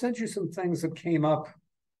I'll send you some things that came up,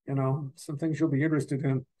 some things you'll be interested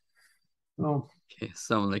in. Okay,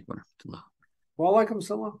 assalamu alaikum wa rahmatullah. Wa alaikum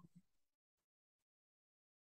salam.